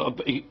got a lot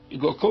of, he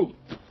got caught,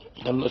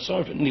 done a lot of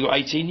time for it, and he got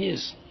 18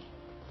 years.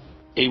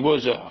 He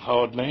was a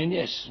hard man,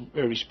 yes,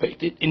 very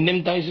respected in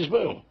them days as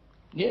well.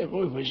 Yeah,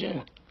 Roy was,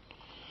 yeah.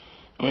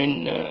 I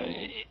mean,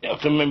 I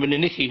can remember the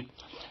Nicky.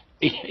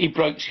 He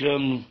broke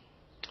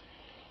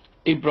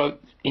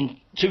in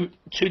two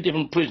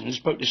different prisons,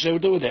 broke the cell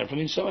door down from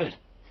inside.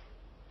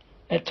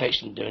 That takes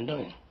some doing,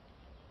 don't it?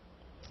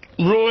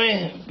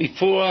 Roy,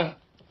 before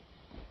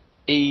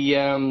he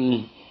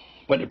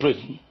went to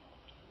prison,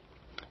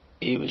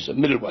 he was a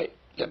middleweight,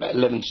 about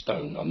 11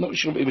 stone. I'm not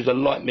sure if he was a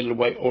light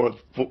middleweight or a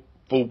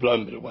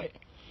full-blown middleweight,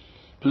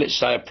 but let's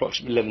say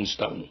approximately 11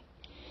 stone.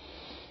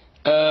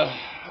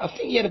 I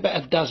think he had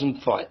about a dozen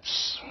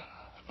fights,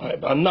 right,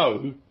 but I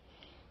know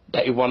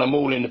that he won them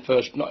all in the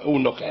first, all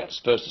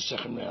knockouts, first and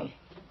second round.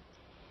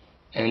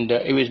 And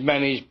he was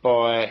managed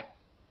by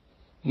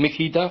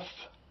Mickey Duff,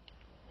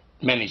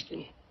 managed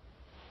him.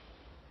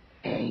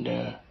 And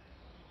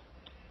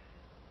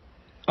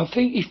I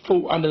think he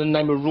fought under the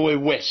name of Roy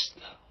West.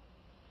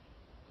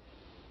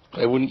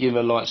 They wouldn't give him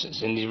a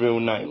licence in his real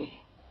name.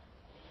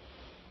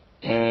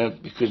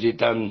 Because he'd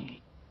done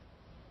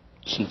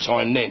some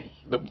time then.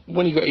 But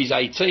when he got his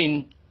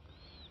 18,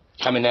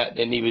 coming out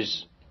then he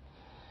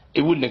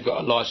wouldn't have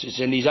got a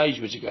licence and his age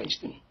was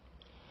against him.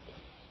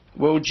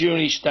 Well,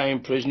 during his stay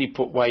in prison he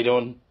put weight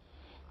on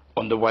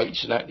the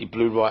weights and that, he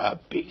blew right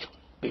up big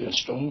and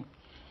strong.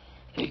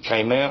 And he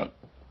came out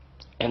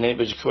and it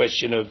was a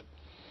question of,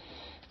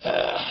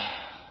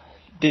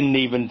 didn't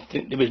even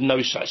think, there was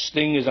no such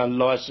thing as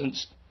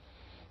unlicensed,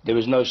 there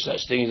was no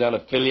such thing as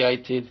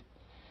unaffiliated.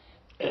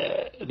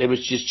 There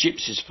was just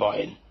gypsies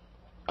fighting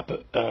up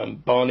at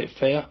Barnet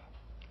Fair.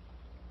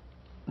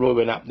 Roy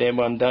went up there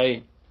one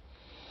day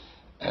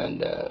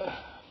and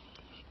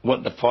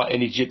wanted to fight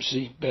any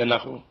gypsy, bare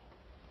knuckle.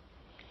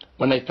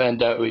 When they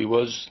found out who he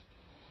was,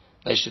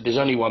 they said, there's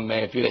only one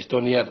man for you, that's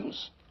Donny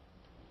Adams.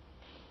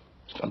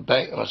 Let's come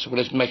back, and I said,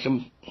 well, let's make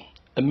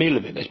a meal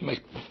of it,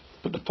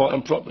 put the fight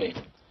on properly.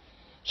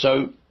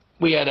 So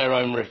we had our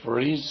own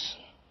referees,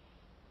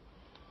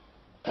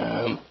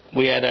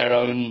 we had our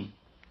own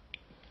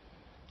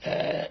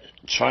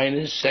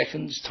trainers,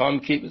 seconds,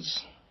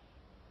 timekeepers.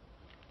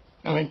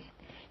 I mean,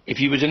 if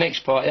you was an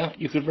ex-fighter,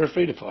 you could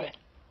referee the fight.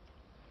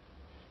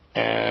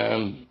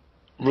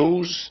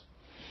 Rules.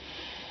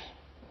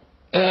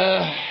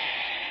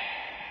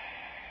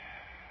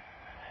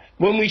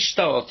 When we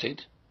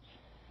started,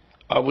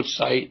 I would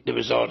say there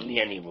was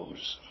hardly any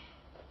rules.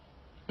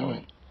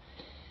 Right.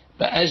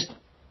 But as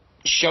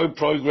show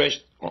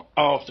progressed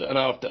after and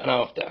after and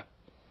after,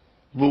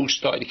 rules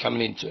started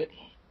coming into it.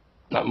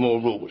 Like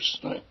more rules.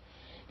 Right?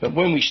 But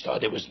when we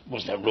started, there was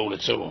no rule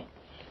at all.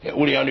 Yeah,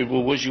 all the only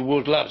rule was you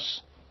wore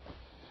gloves.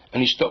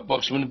 And you stop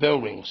boxing when the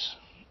bell rings.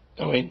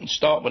 I mean,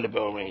 start when the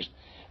bell rings.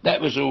 That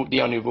was all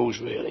the only rules,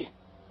 really.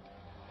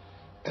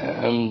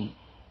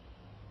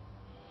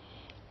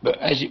 But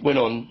as it went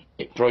on,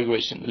 it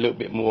progressed into a little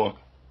bit more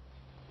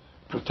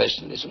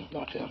professionalism.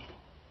 Like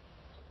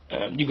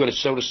you've got to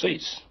sell the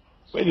seats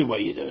every way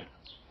you do.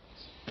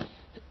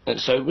 And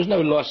so there was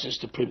no license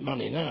to print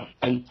money now.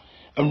 And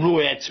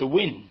Roy had to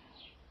win.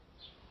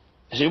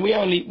 So we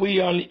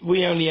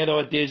only had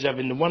ideas of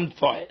having the one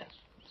fight,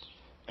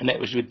 and that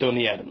was with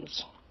Donny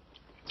Adams.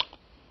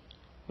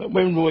 But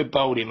when Roy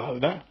bowled him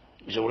over,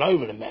 it was all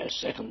over in a matter of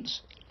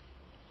seconds.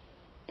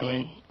 I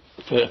mean,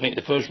 I think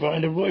the first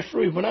round of Roy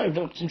threw went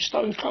over, knocked him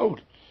stone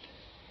cold.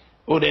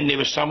 Or then there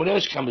was someone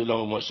else coming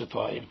along and wants to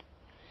fight him.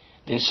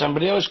 Then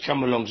somebody else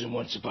come along and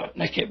wants to fight him.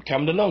 They kept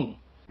coming along.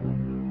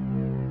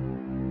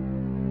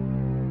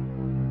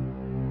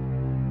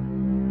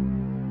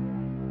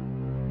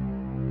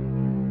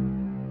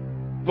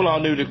 Well, I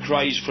knew the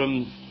Krays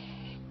from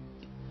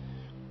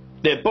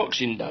their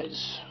boxing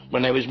days,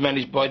 when they was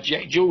managed by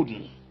Jack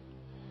Jordan.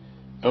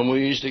 And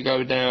we used to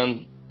go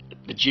down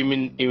the gym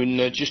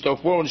in just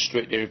off Warren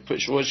Street there in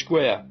Fitzroy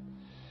Square.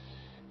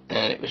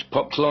 And it was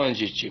Pop Klein's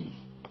gym.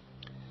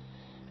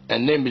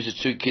 And them was the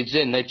two kids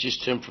then, they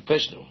just turned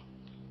professional.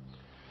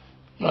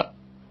 I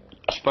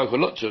spoke a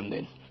lot to them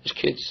then, as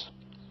kids.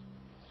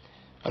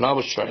 And I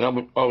was trained,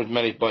 I was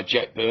managed by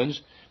Jack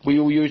Burns. We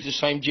all used the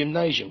same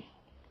gymnasium.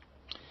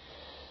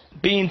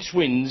 Being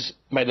twins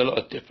made a lot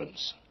of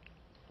difference.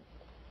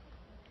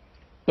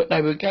 But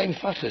they were game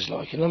fuckers,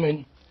 like, you know what I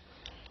mean?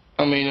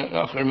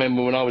 I can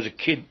remember when I was a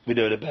kid, we'd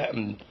heard about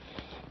them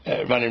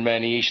running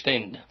around the East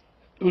End.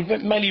 It was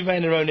mainly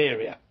around their own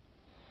area.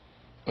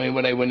 I mean,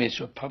 when they went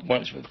into a pub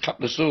once with a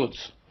couple of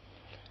swords,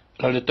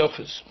 a load of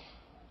doffers,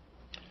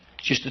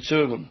 just the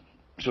two of them,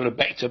 sort of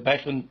back to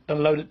back, and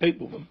unloaded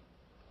people with them,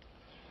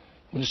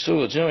 with the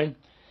swords, you know what I mean?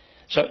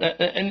 So,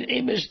 and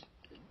it was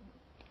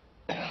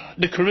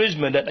the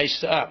charisma that they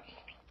set up,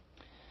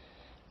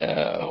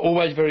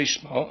 always very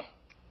smart,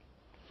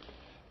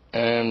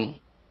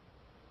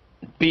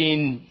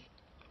 being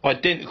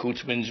identical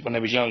twins when they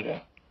was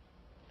younger,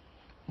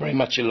 very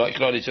much alike,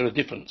 could hardly tell the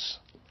difference.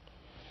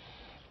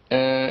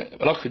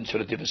 Well, I couldn't tell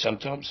the difference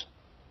sometimes.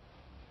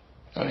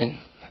 I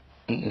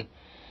mean,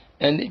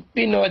 and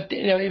being like,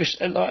 you know, it was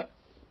like,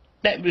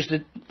 that was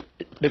the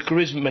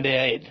charisma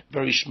they had,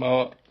 very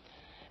smart,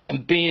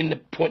 and being the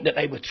point that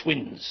they were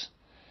twins.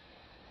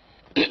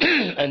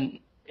 and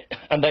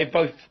they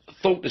both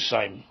thought the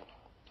same.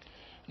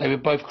 They were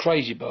both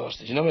crazy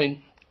bastards, you know what I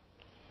mean?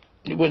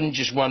 It wasn't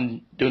just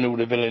one doing all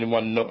the villain and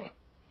one not.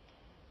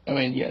 I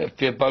mean, you had to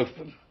fear both of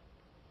them.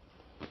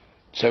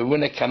 So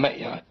when they come at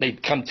you,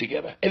 they'd come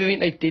together. Everything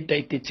they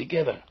did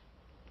together.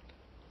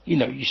 You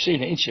know, you've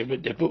seen it, ain't you?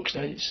 Read their books.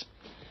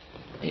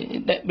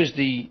 That was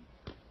the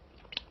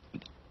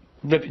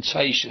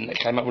reputation that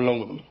came up along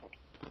with them.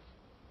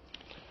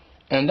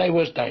 And they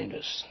was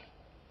dangerous.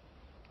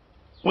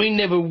 We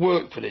never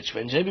worked for the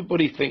twins.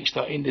 Everybody thinks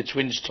that in the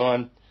twins'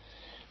 time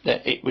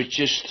that it was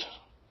just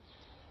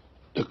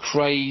the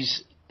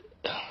craze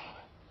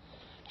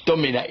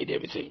dominated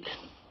everything.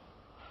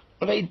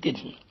 But they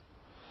didn't.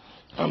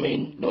 I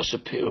mean, lots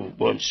of people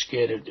weren't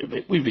scared of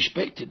it. We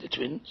respected the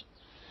twins.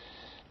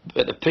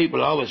 But the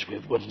people I was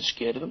with wasn't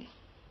scared of them.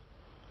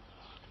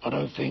 I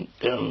don't think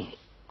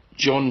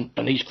John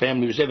and his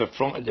family was ever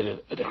frightened of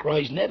the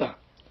craze, never.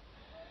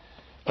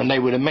 And they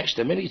would have matched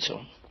them any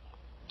time.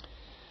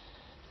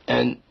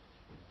 And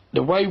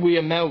the way we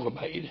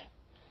amalgamated,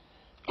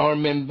 I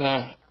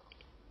remember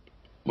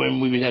when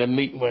we had a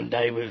meeting one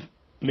day with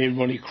me and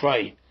Ronnie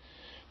Cray.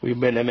 We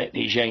went and met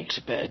these Yanks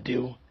about a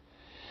deal.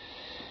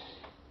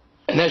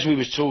 And as we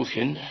was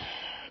talking,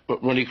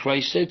 what Ronnie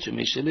Cray said to me,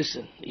 he said,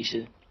 listen, he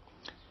said,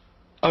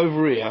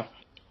 over here,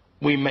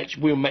 we'll match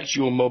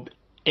your mob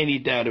any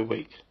day of the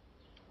week.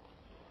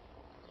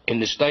 In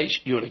the States,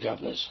 you're the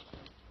governors.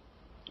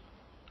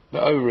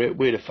 But over here,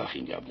 we're the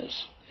fucking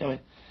governors. You know?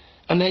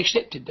 And they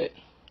accepted that.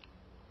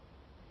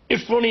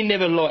 If Ronnie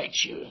never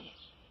liked you,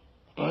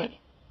 right,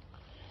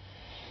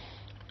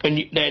 and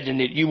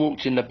you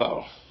walked in the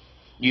bar,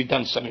 you've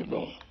done something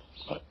wrong,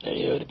 right, now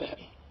you heard about it.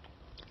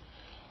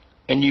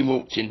 And you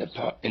walked in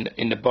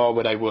the bar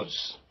where they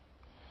was.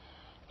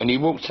 And he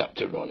walked up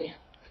to Ronnie.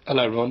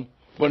 Hello, Ron.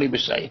 Ronnie would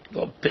say,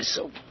 got a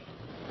pistol.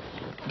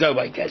 Go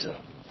away, Gazza.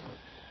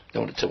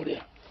 Don't want to talk to you.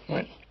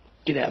 Right?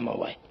 Get out of my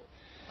way.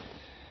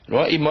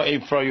 Right? He might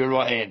even throw you a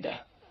right-hander.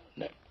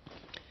 No.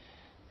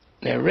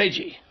 Now,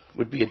 Reggie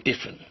would be a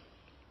different.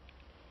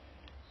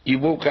 You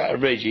walk out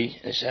of Reggie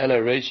and say,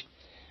 hello, Reg.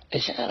 He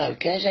say, hello,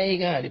 Gaz, how you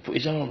going? He put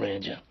his arm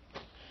around you.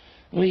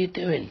 What are you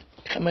doing?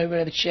 Come over and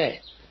have a chat.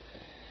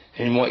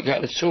 And you might go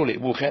to the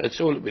toilet, walk out the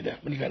toilet with her.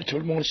 When you go to the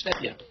toilet, I want to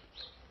stab you. Do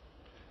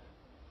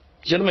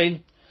you know what I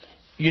mean?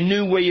 You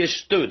knew where you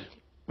stood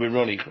with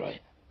Ronnie Cray.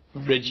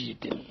 With Reggie, you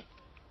didn't.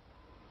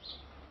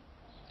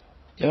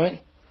 You know what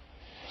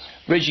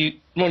I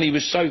mean? Ronnie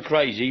was so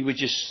crazy, he would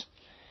just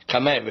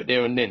come out of it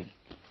there and then.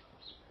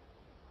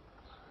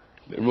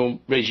 But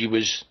Reggie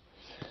was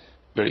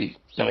very,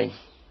 I mean,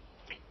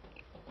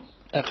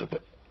 I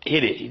could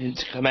hit it, he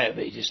didn't come out of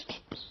it, he just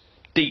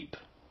deep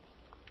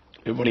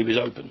when he was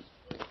open.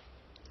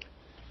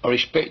 I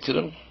respected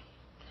him.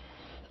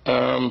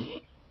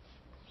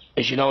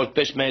 As you know, I was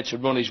best man to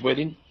Ronnie's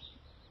wedding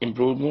in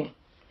Broadmoor.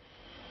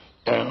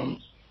 I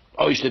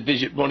used to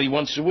visit Ronnie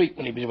once a week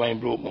when he was away in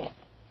Broadmoor.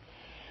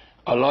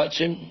 I liked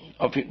him.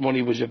 I think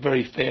Ronnie was a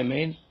very fair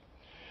man.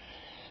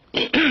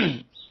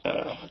 They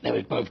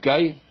were both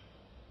gay.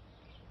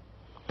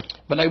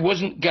 But they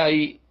wasn't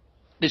gay,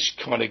 this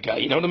kind of gay,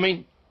 you know what I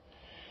mean?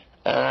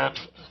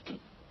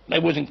 They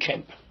wasn't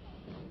camp.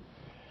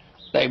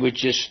 They were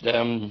just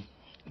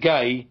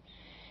gay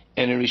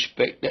in a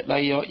respect that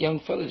they are young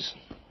fellas.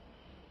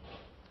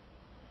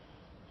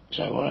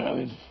 So, I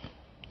don't know.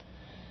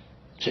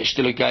 So it's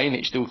still a gay and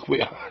it's still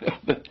queer.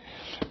 but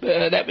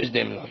that was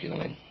them, like, you know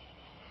what I mean?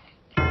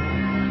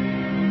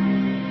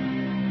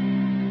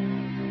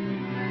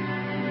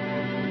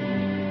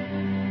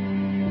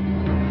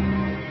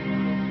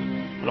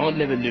 But I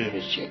never knew him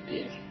as Jack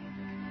there.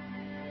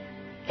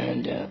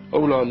 And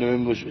all I knew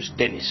him was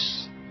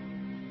Dennis.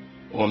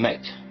 Or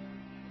Matt.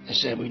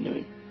 That's how we knew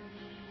him.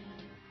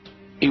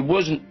 He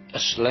wasn't a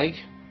slag.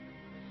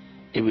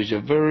 He was a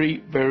very,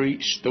 very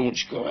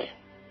staunch guy.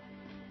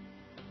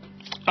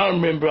 I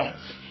remember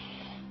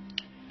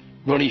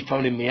Ronnie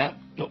phoning me up,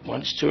 not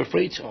once, 2 or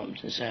 3 times,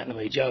 and saying to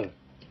me, Joe,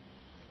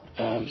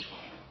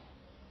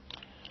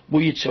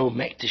 will you tell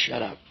Mac to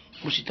shut up?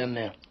 What's he done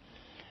now?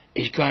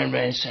 He's going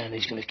round saying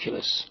he's going to kill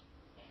us.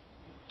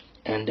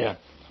 And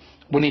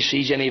when he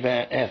sees any of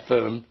our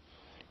firm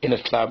in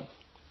a club,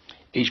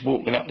 he's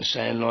walking up and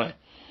saying, like,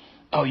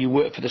 oh, you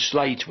work for the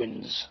Slade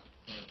twins.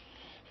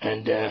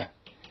 And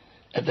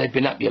have they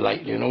been up here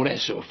lately and all that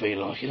sort of thing,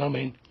 like, you know what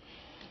I mean?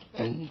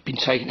 And been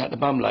taken out the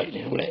bum lately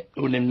and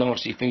all them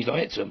nasty things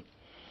like that to them.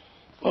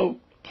 Well,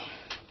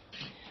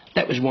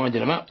 that was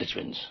winding them up, the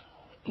twins,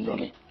 and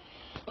Ronnie.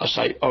 I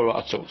say, all right,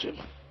 I'll talk to him.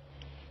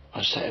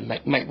 I say to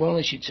Mac, why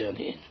don't you turn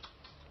it in?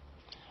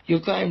 You're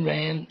going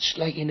round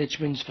slagging the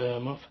twins'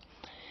 firm off,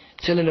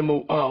 telling them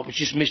all, oh, I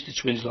just missed the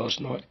twins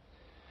last night.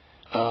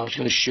 I was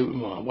going to shoot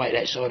them. I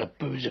waited outside a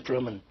boozer for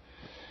them and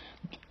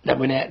they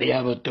went out the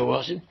other door.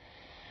 I said,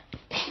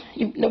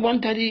 no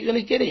one day you're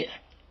going to get here.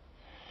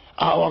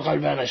 Oh, I'll go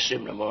round and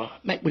assume tomorrow.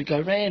 Mac would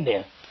go round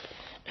there.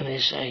 And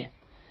they'd say,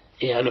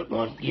 yeah, look,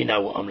 man, you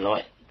know what I'm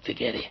like.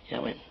 Forget it. You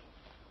know what I mean?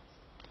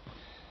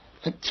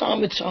 And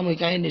time and time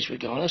again in this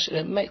regard, I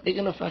said, mate, they're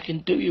going to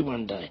fucking do you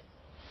one day.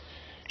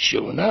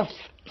 Sure enough.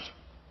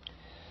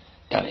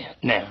 Done it.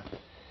 Now,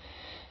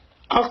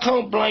 I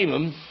can't blame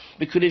them,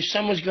 because if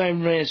someone's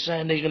going around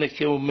saying they're going to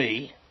kill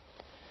me,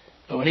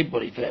 or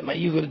anybody for that, mate,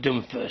 you've got to do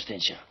them first,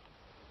 ain't you?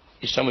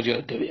 If someone's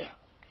going to do you,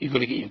 you've got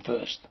to get him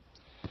first.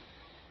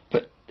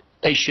 But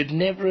they should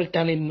never have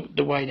done him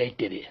the way they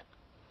did it.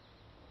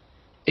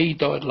 He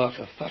died like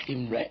a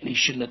fucking rat, and he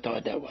shouldn't have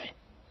died that way.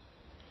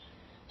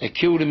 They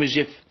killed him as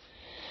if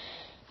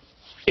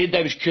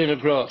they was killing the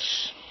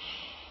grass.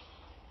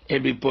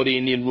 Everybody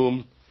in the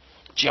room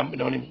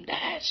jumping on him.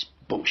 That's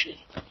bullshit.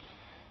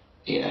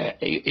 You know,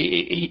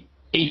 he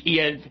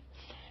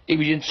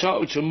was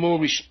entitled to more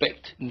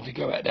respect than to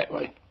go out that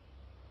way.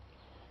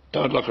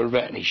 Died like a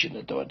rat, and he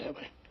shouldn't have died that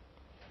way.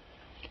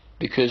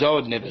 Because I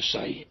would never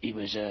say he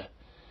was a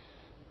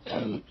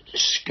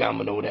scum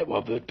and all that,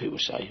 what I've heard people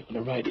say on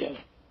the radio.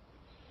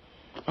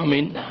 I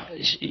mean,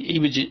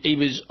 he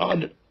was I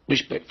had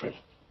respect for him.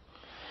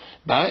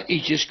 But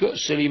he just got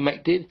silly,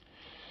 Mac did.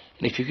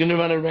 And if you're going to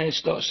run around and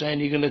start saying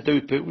you're going to do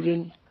people,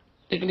 then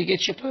they're going to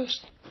get you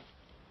first.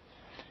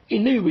 He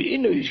knew he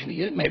was going to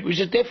get it. Maybe it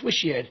was a death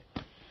wish he had.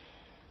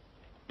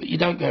 But you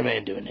don't go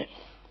around doing it.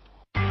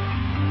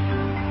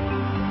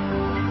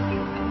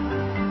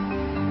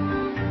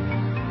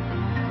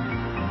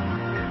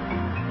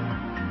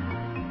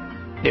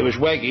 There was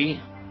Waggy.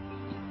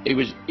 He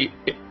was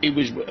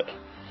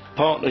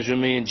partners with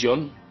me and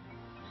John.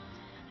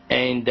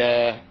 And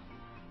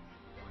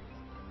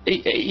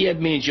he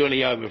had me and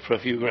Johnny over for a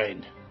few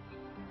grand.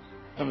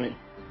 I mean,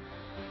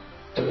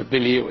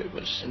 Billy Hill it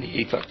was, and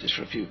he fucked us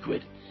for a few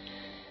quid.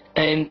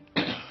 And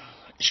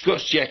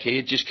Scott's Jackie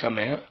had just come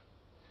out,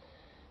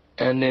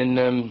 and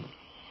then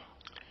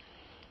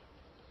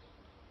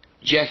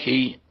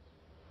Jackie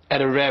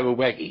had a row with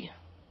Waggy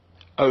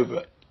over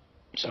it.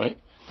 Sorry.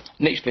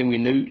 Next thing we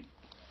knew,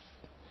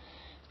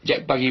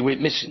 Jack Buggy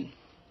went missing.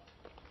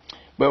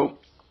 Well,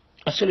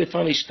 I'll tell you a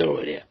funny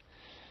story there.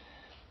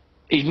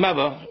 His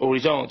mother, or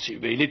his auntie,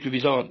 really, lived with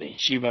his auntie.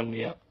 She rang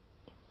me up.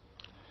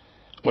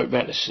 Went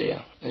round to see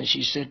her, and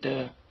she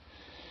said,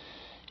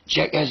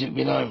 Jack hasn't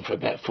been home for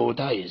about 4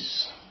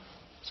 days.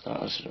 So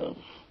I said, oh.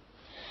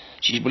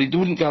 She said, well, he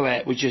wouldn't go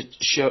out with just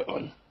a shirt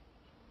on,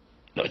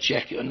 not a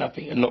jacket or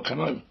nothing, and not come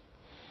home,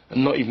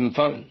 and not even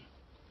phone.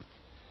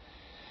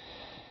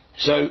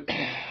 So,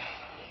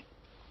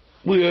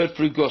 we heard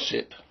through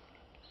gossip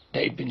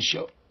that he'd been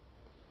shot,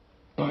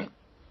 right?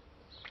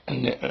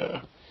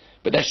 And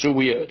but that's all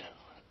we heard,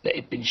 that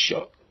he'd been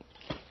shot.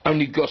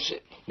 Only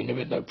gossip. We never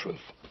had no proof.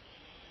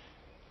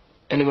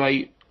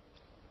 Anyway,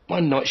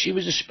 one night she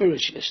was a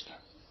spiritualist.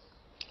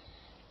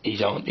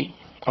 his Auntie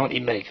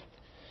Meg.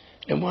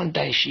 And one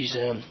day she's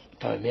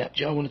phoned me up,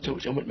 Joe, I want to talk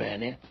to you. I went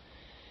round there.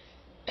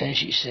 And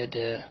she said,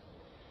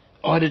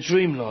 I had a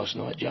dream last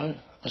night, Joe.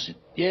 I said,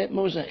 yeah,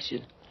 what was that? She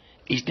said,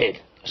 he's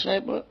dead. I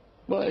said,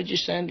 what did you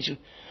say? She said,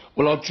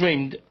 well, I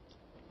dreamed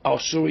I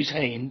saw his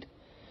hand,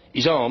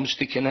 his arm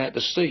sticking out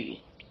the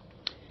sea.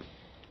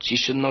 She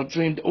said, and I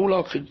dreamed all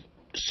I could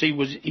see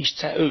was his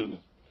tattoo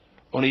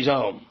on his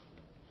arm.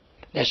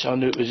 That's how I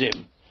knew it was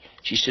him.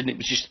 She said, it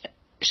was just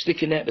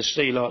sticking out the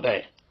sea like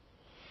that.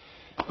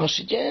 I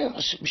said, yeah. I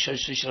said,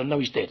 she said, I know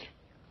he's dead.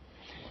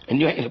 And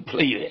you ain't going to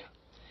believe it.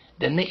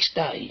 The next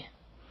day,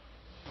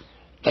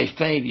 they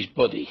found his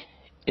body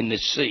in the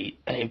sea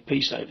in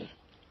Peacehaven.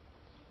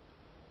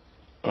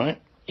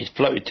 Right? It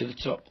floated to the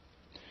top.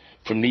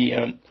 From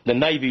the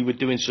Navy were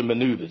doing some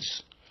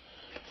manoeuvres.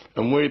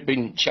 And where he'd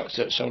been chucked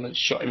at, someone had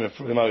shot him and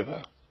threw him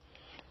over.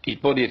 His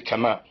body had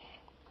come up.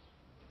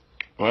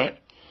 Right?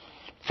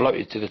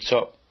 Floated to the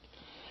top.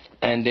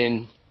 And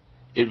then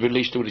it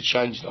released all the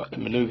change like the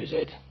manoeuvres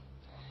had.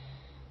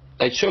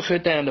 They took her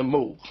down the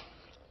morgue.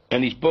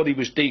 And his body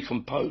was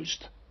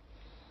decomposed.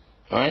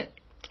 Right?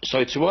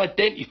 So to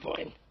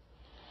identify him,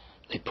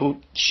 they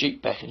pulled the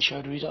sheet back and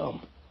showed her his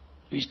arm.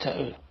 His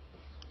tattoo.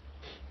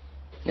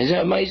 Is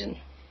that amazing?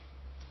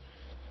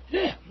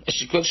 Yeah, that's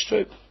just God's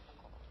truth.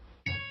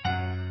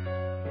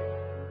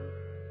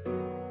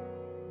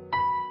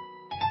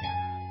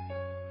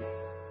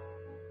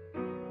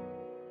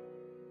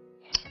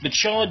 The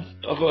charge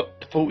I got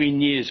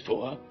 14 years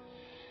for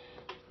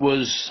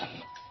was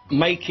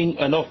making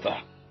an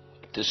offer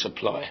to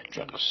supply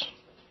drugs.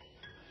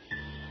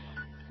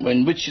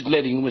 When Richard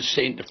Lenny was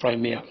sent to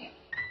frame me up,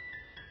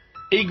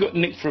 he got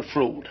nicked for a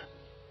fraud.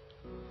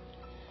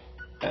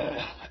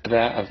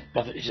 About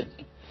is it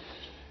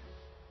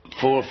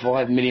 £4 or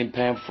 £5 million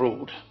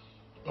fraud.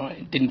 Right,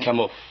 it didn't come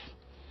off.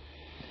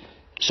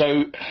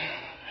 So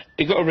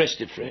he got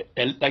arrested for it.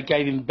 They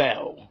gave him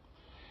bail.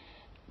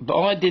 But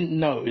I didn't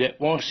know that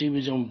whilst he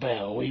was on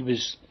bail, he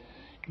was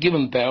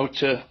given bail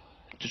to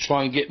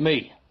try and get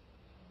me.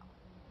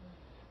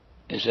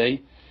 You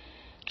see?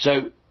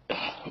 So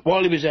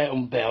while he was out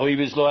on bail, he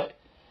was like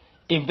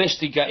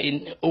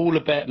investigating all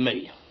about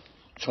me,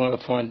 trying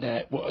to find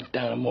out what I'd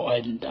done and what I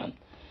hadn't done.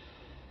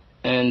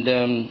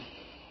 And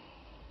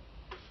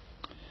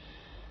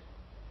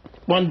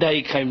one day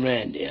he came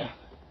round here,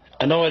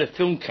 and I had a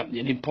film company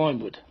in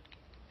Pinewood.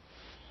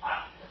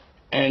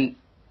 And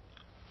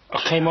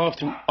I came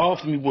after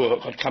my work,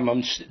 I'd come home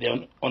and sit there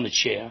on the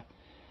chair,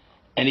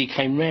 and he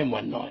came round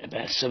one night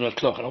about 7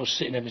 o'clock, and I was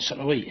sitting having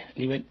something to eat, and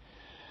he went,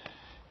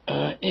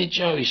 hey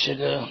Joe, he said,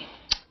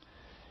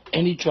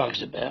 any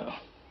drugs about?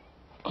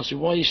 I said,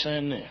 why are you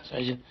saying that? So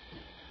he said,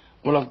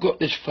 well, I've got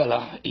this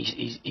fella,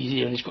 he's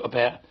here, and he's got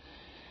about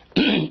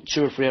 £200,000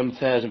 or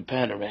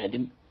 £300,000 around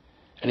him,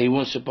 and he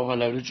wants to buy a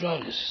load of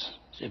drugs.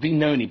 So if you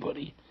know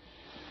anybody.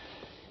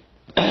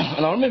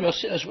 And I remember I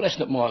said, well, that's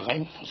not my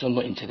game, so I'm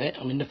not into that.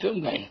 I'm in the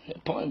film game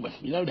at Pinewood,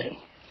 you know that.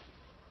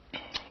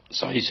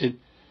 So he said,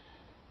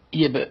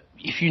 yeah, but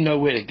if you know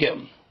where to get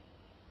them.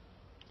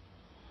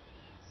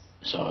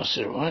 So I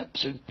said, all right.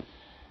 So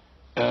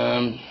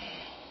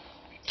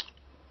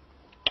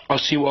I'll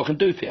see what I can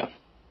do for you.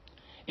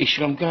 He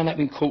said, I'm going up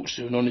in court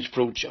soon on this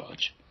fraud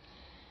charge,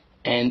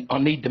 and I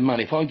need the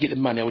money. If I can get the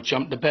money, I'll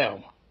jump the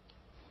bail.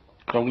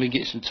 I'm going to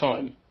get some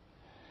time.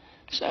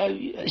 So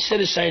instead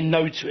of saying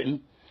no to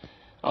him,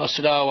 I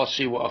said, oh, I'll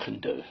see what I can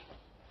do. And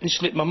it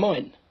slipped my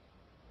mind.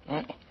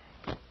 Right?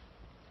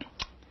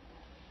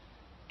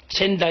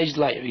 10 days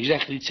later,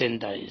 exactly 10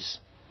 days,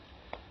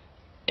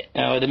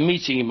 I had a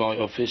meeting in my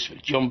office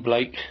with John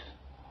Blake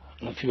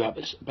and a few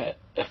others about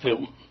a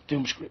film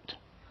script.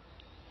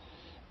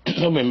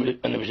 I remember,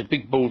 and there was a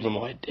big boardroom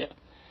I had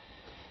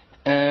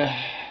there.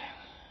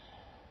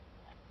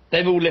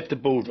 They've all left the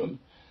boardroom,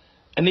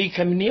 and he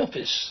came in the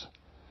office.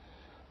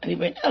 And he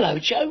went, hello,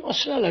 Joe. I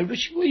said, hello,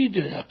 Richard, what are you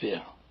doing up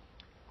here?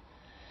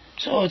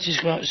 So I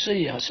just go out to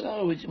see you. I said,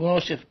 oh, well, I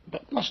said,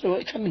 but must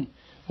have come in.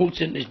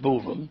 Walked into this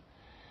boardroom,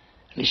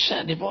 and he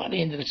sat there right at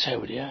the end of the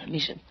table there, and he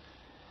said,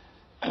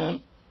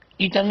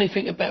 you done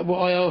anything about what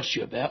I asked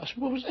you about? I said,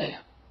 what was that?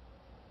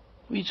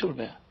 What are you talking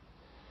about?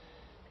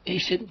 He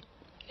said,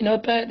 you know,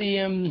 about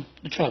the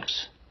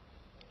drugs.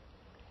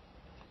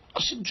 I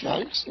said,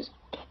 drugs?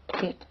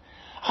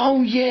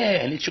 Oh,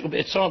 yeah, and it took a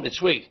bit of time to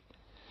twig.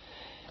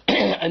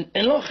 and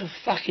like a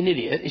fucking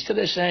idiot, instead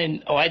of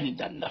saying, oh, I hadn't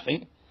done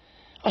nothing,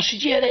 I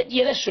said,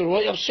 yeah, that's all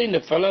right, I've seen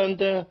the fella, and,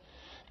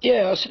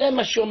 yeah, I said, how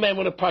much your man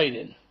want to pay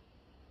then?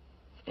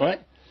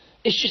 Right?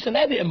 It's just an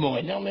habit of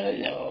mine. I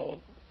mean,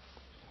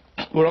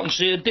 well, I can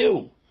see a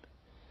deal.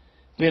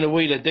 Being a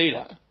wheeler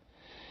dealer.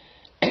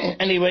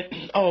 And he went,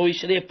 oh, he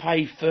said he'll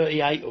pay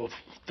 38 or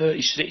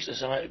 36 or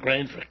something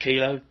grand for a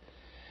kilo.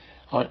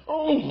 I went,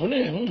 oh,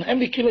 well, how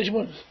many kilos you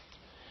want?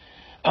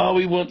 Oh,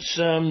 he wants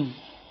 40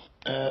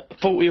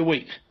 a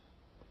week.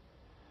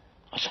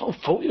 I said, oh,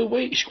 40 a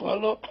week, it's quite a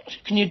lot. I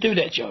said, can you do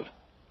that, Joe?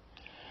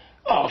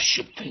 Oh, I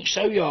should think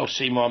so, yeah, I'll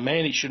see my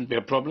man, it shouldn't be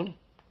a problem.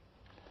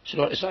 So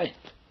like I say,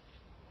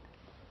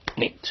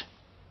 nicked.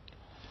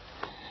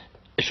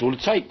 It's all the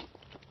tape.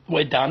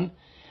 We're done.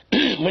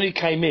 When he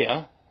came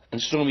here and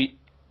saw me,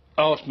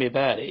 asked me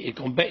about it, he'd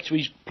gone back to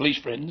his police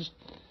friends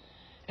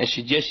and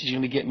said, yes, he's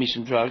going to get me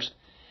some drugs.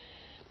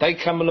 They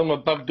come along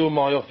and bugged on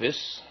my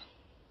office,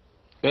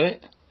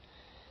 right?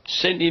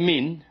 Sent him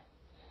in,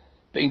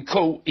 but in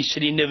court he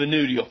said he never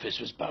knew the office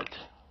was bugged.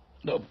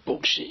 Not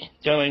bullshit,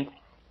 do you know what I mean?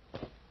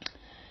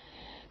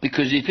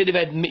 Because if he'd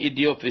have admitted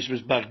the office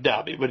was bugged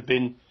up, it would have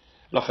been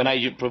like an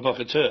agent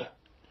provocateur.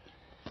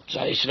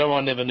 So he said, oh,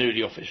 I never knew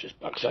the office was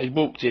bugged. So he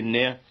walked in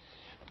there.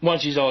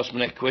 Once he's asked me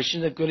that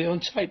question, they've got it on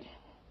tape.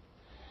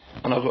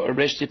 And I got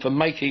arrested for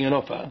making an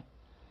offer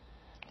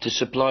to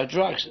supply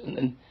drugs.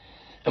 And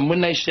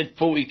when they said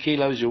 40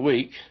 kilos a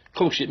week, of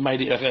course it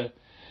made it like a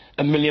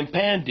 £1 million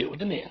deal,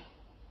 didn't it?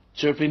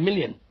 2 or 3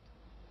 million.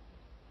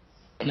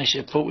 And they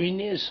said 14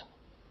 years.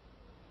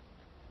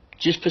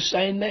 Just for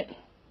saying that.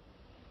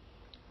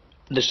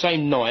 The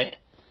same night,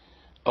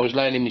 I was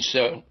laying in my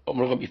cell, I'm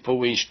going to be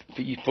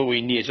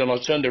 14 years, and I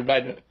turned the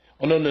radio,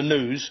 and on the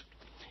news,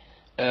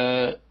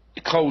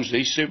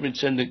 Colesy,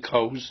 Superintendent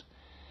Coles,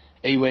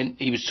 he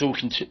was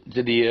talking to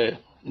the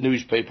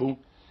news people,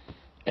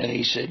 and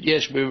he said,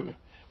 yes,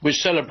 we're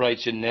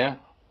celebrating now,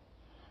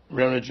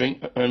 we're having a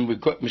drink, and we've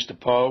got Mr.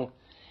 Pyle,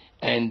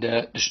 and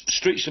the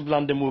streets of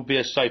London will be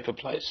a safer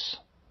place.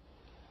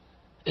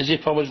 As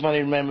if I was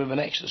running around with an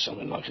axe or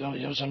something like that.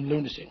 I was some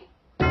lunatic.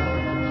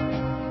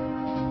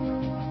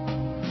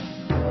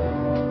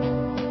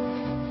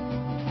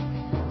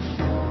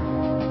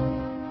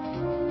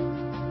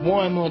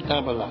 Why am I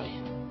double A?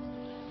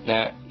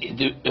 Now,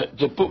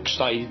 the book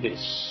says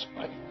this,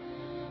 right?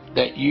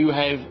 That you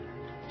have,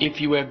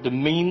 if you have the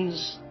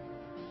means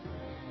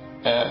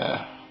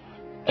and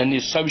the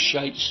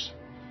associates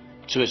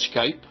to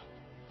escape,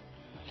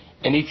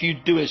 and if you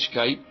do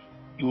escape,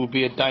 you will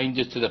be a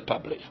danger to the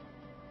public.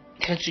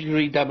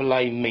 Category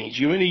AA means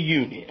you're in a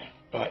unit,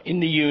 right? In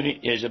the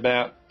unit is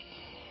about,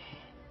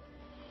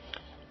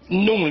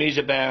 normally is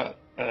about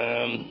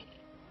 20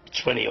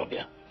 of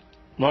you.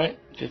 Right?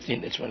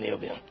 15 to 20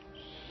 of you.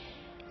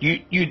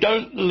 You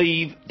don't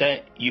leave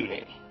that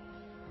unit.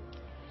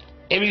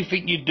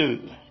 Everything you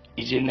do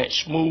is in that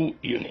small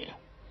unit.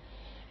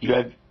 You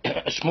have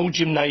a small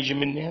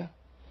gymnasium in there.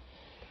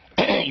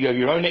 You have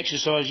your own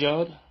exercise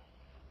yard.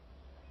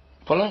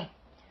 Follow?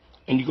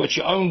 And you've got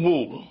your own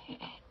wall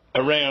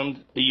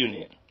around the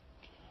unit.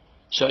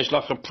 So it's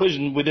like a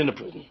prison within a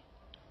prison.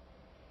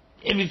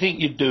 Everything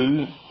you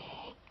do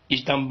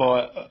is done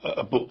by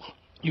a book.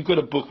 You've got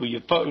a book with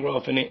your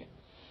photograph in it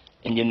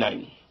and your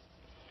name.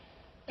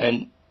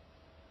 And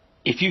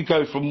if you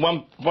go from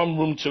one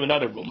room to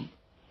another room,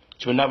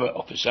 to another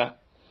officer,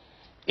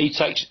 he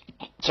takes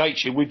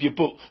you with your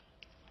book.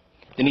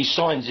 Then he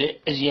signs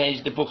it as he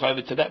hands the book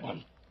over to that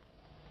one.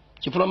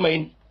 Do you know what I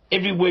mean?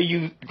 Everywhere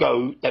you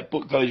go, that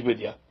book goes with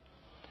you.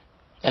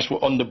 That's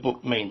what on the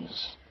book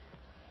means.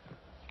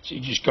 So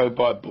you just go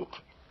by a book.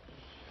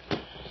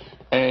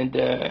 And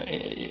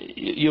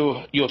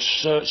you're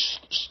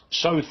searched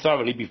so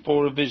thoroughly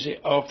before a visit,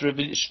 after a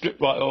visit,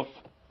 stripped right off,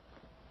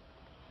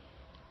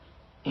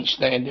 and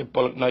stand there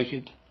bollock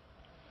naked,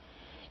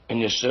 and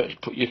you're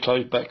searched, put your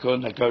clothes back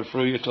on, they go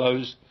through your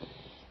clothes.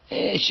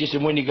 It's just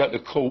that when you go to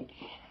court,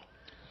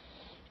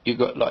 you've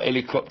got like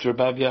helicopter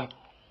above you,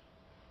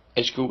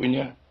 escorting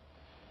you,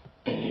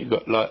 and you've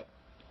got like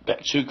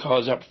about 2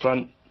 cars up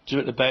front, 2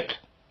 at the back,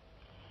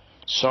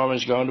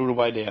 sirens going all the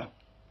way there.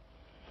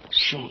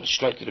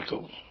 Straight to the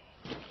court.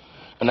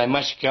 And they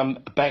must come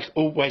back,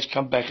 always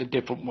come back a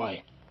different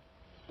way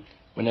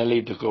when they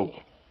leave the court.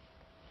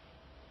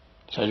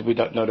 So we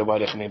don't know the way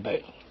they're coming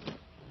back.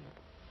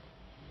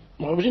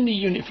 Well, I was in the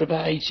unit for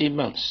about 18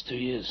 months, 2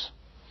 years,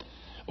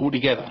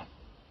 altogether.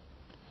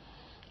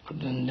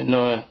 Then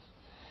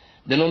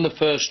on the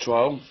first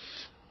trial,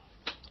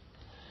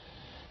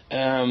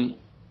 they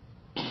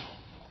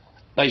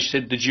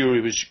said the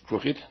jury was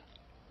crooked.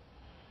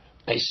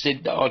 They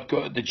said that I'd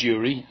got at the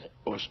jury,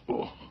 or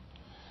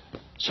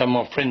some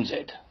of my friends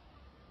had,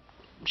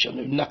 which I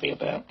knew nothing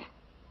about.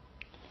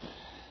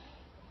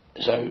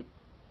 So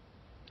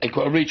they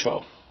got a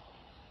retrial.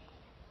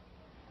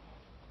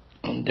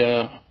 And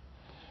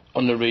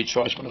on the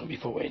retrial, it's going to be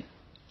 14.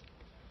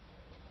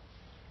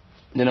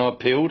 Then I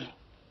appealed,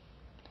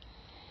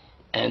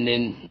 and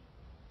then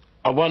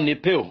I won the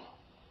appeal.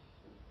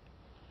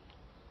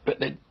 But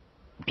the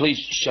police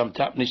jumped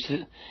up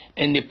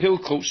and the appeal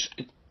courts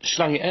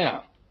slung it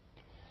out.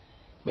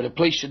 But the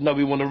police said, no,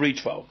 we want a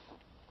retrial.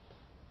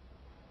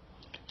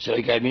 So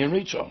they gave me a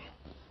retrial.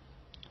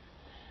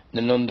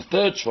 Then on the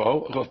third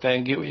trial, I got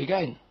found guilty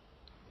again.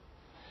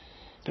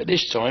 But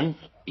this time,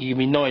 he gave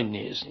me 9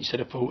 years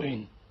instead of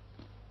 14.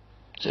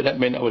 So that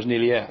meant I was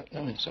nearly out.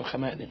 So I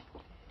come out then.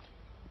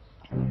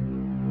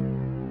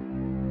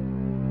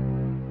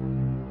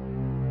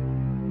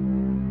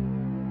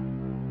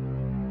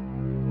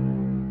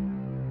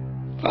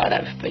 I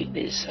don't think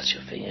there's such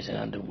a thing as an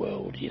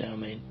underworld, you know what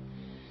I mean?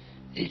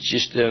 It's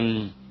just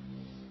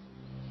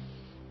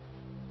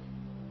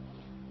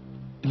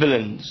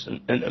villains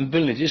and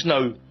villains.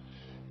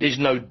 There's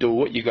no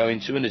door you go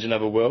into and there's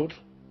another world.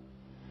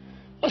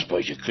 I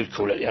suppose you could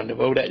call it the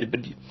underworld, but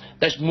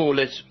that's more or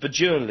less for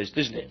journalists,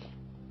 isn't it?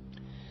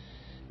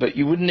 But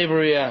you would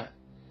never hear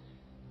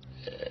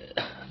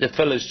the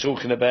fellas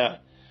talking about,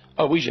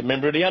 oh, we should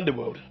member of the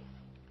underworld.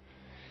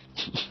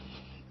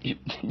 you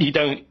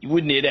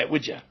wouldn't hear that,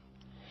 would you?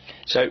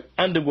 So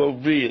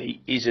underworld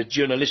really is a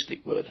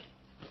journalistic word.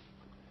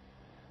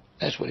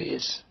 That's what it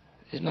is.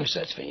 There's no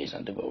such thing as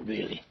underworld,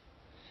 really.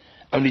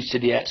 Only to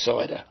the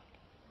outsider.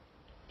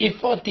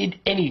 If I did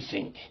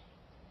anything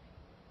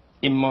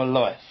in my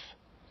life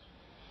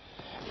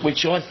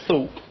which I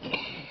thought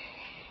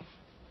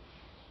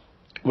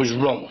was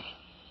wrong,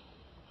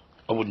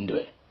 I wouldn't do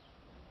it.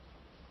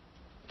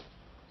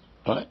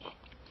 Right?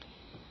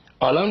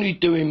 I'll only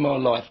do in my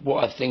life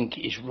what I think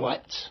is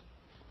right.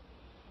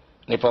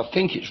 And if I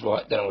think it's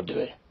right, then I'll do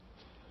it.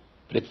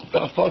 But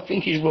if I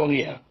think it's wrong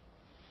here,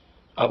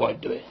 I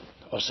won't do it.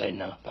 I'll say,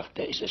 no, fuck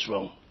that, it's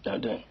wrong,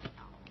 don't do it.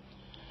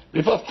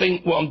 But if I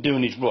think what I'm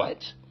doing is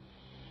right,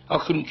 I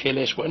couldn't care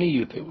less what any of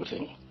you people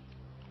think.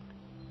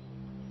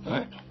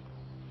 Right?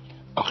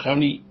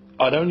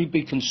 I'd only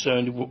be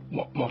concerned with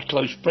what my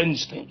close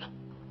friends think,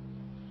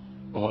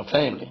 or my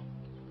family.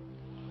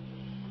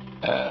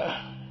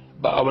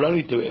 But I will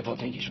only do it if I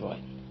think it's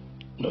right,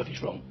 not if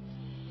it's wrong.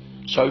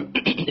 So,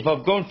 if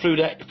I've gone through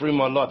that through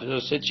my life,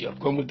 as I said to you, I've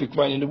gone with the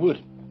grain in the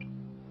wood.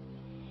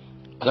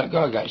 I don't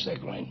go against that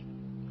grain.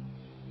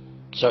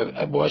 So,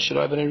 why should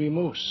I have any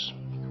remorse?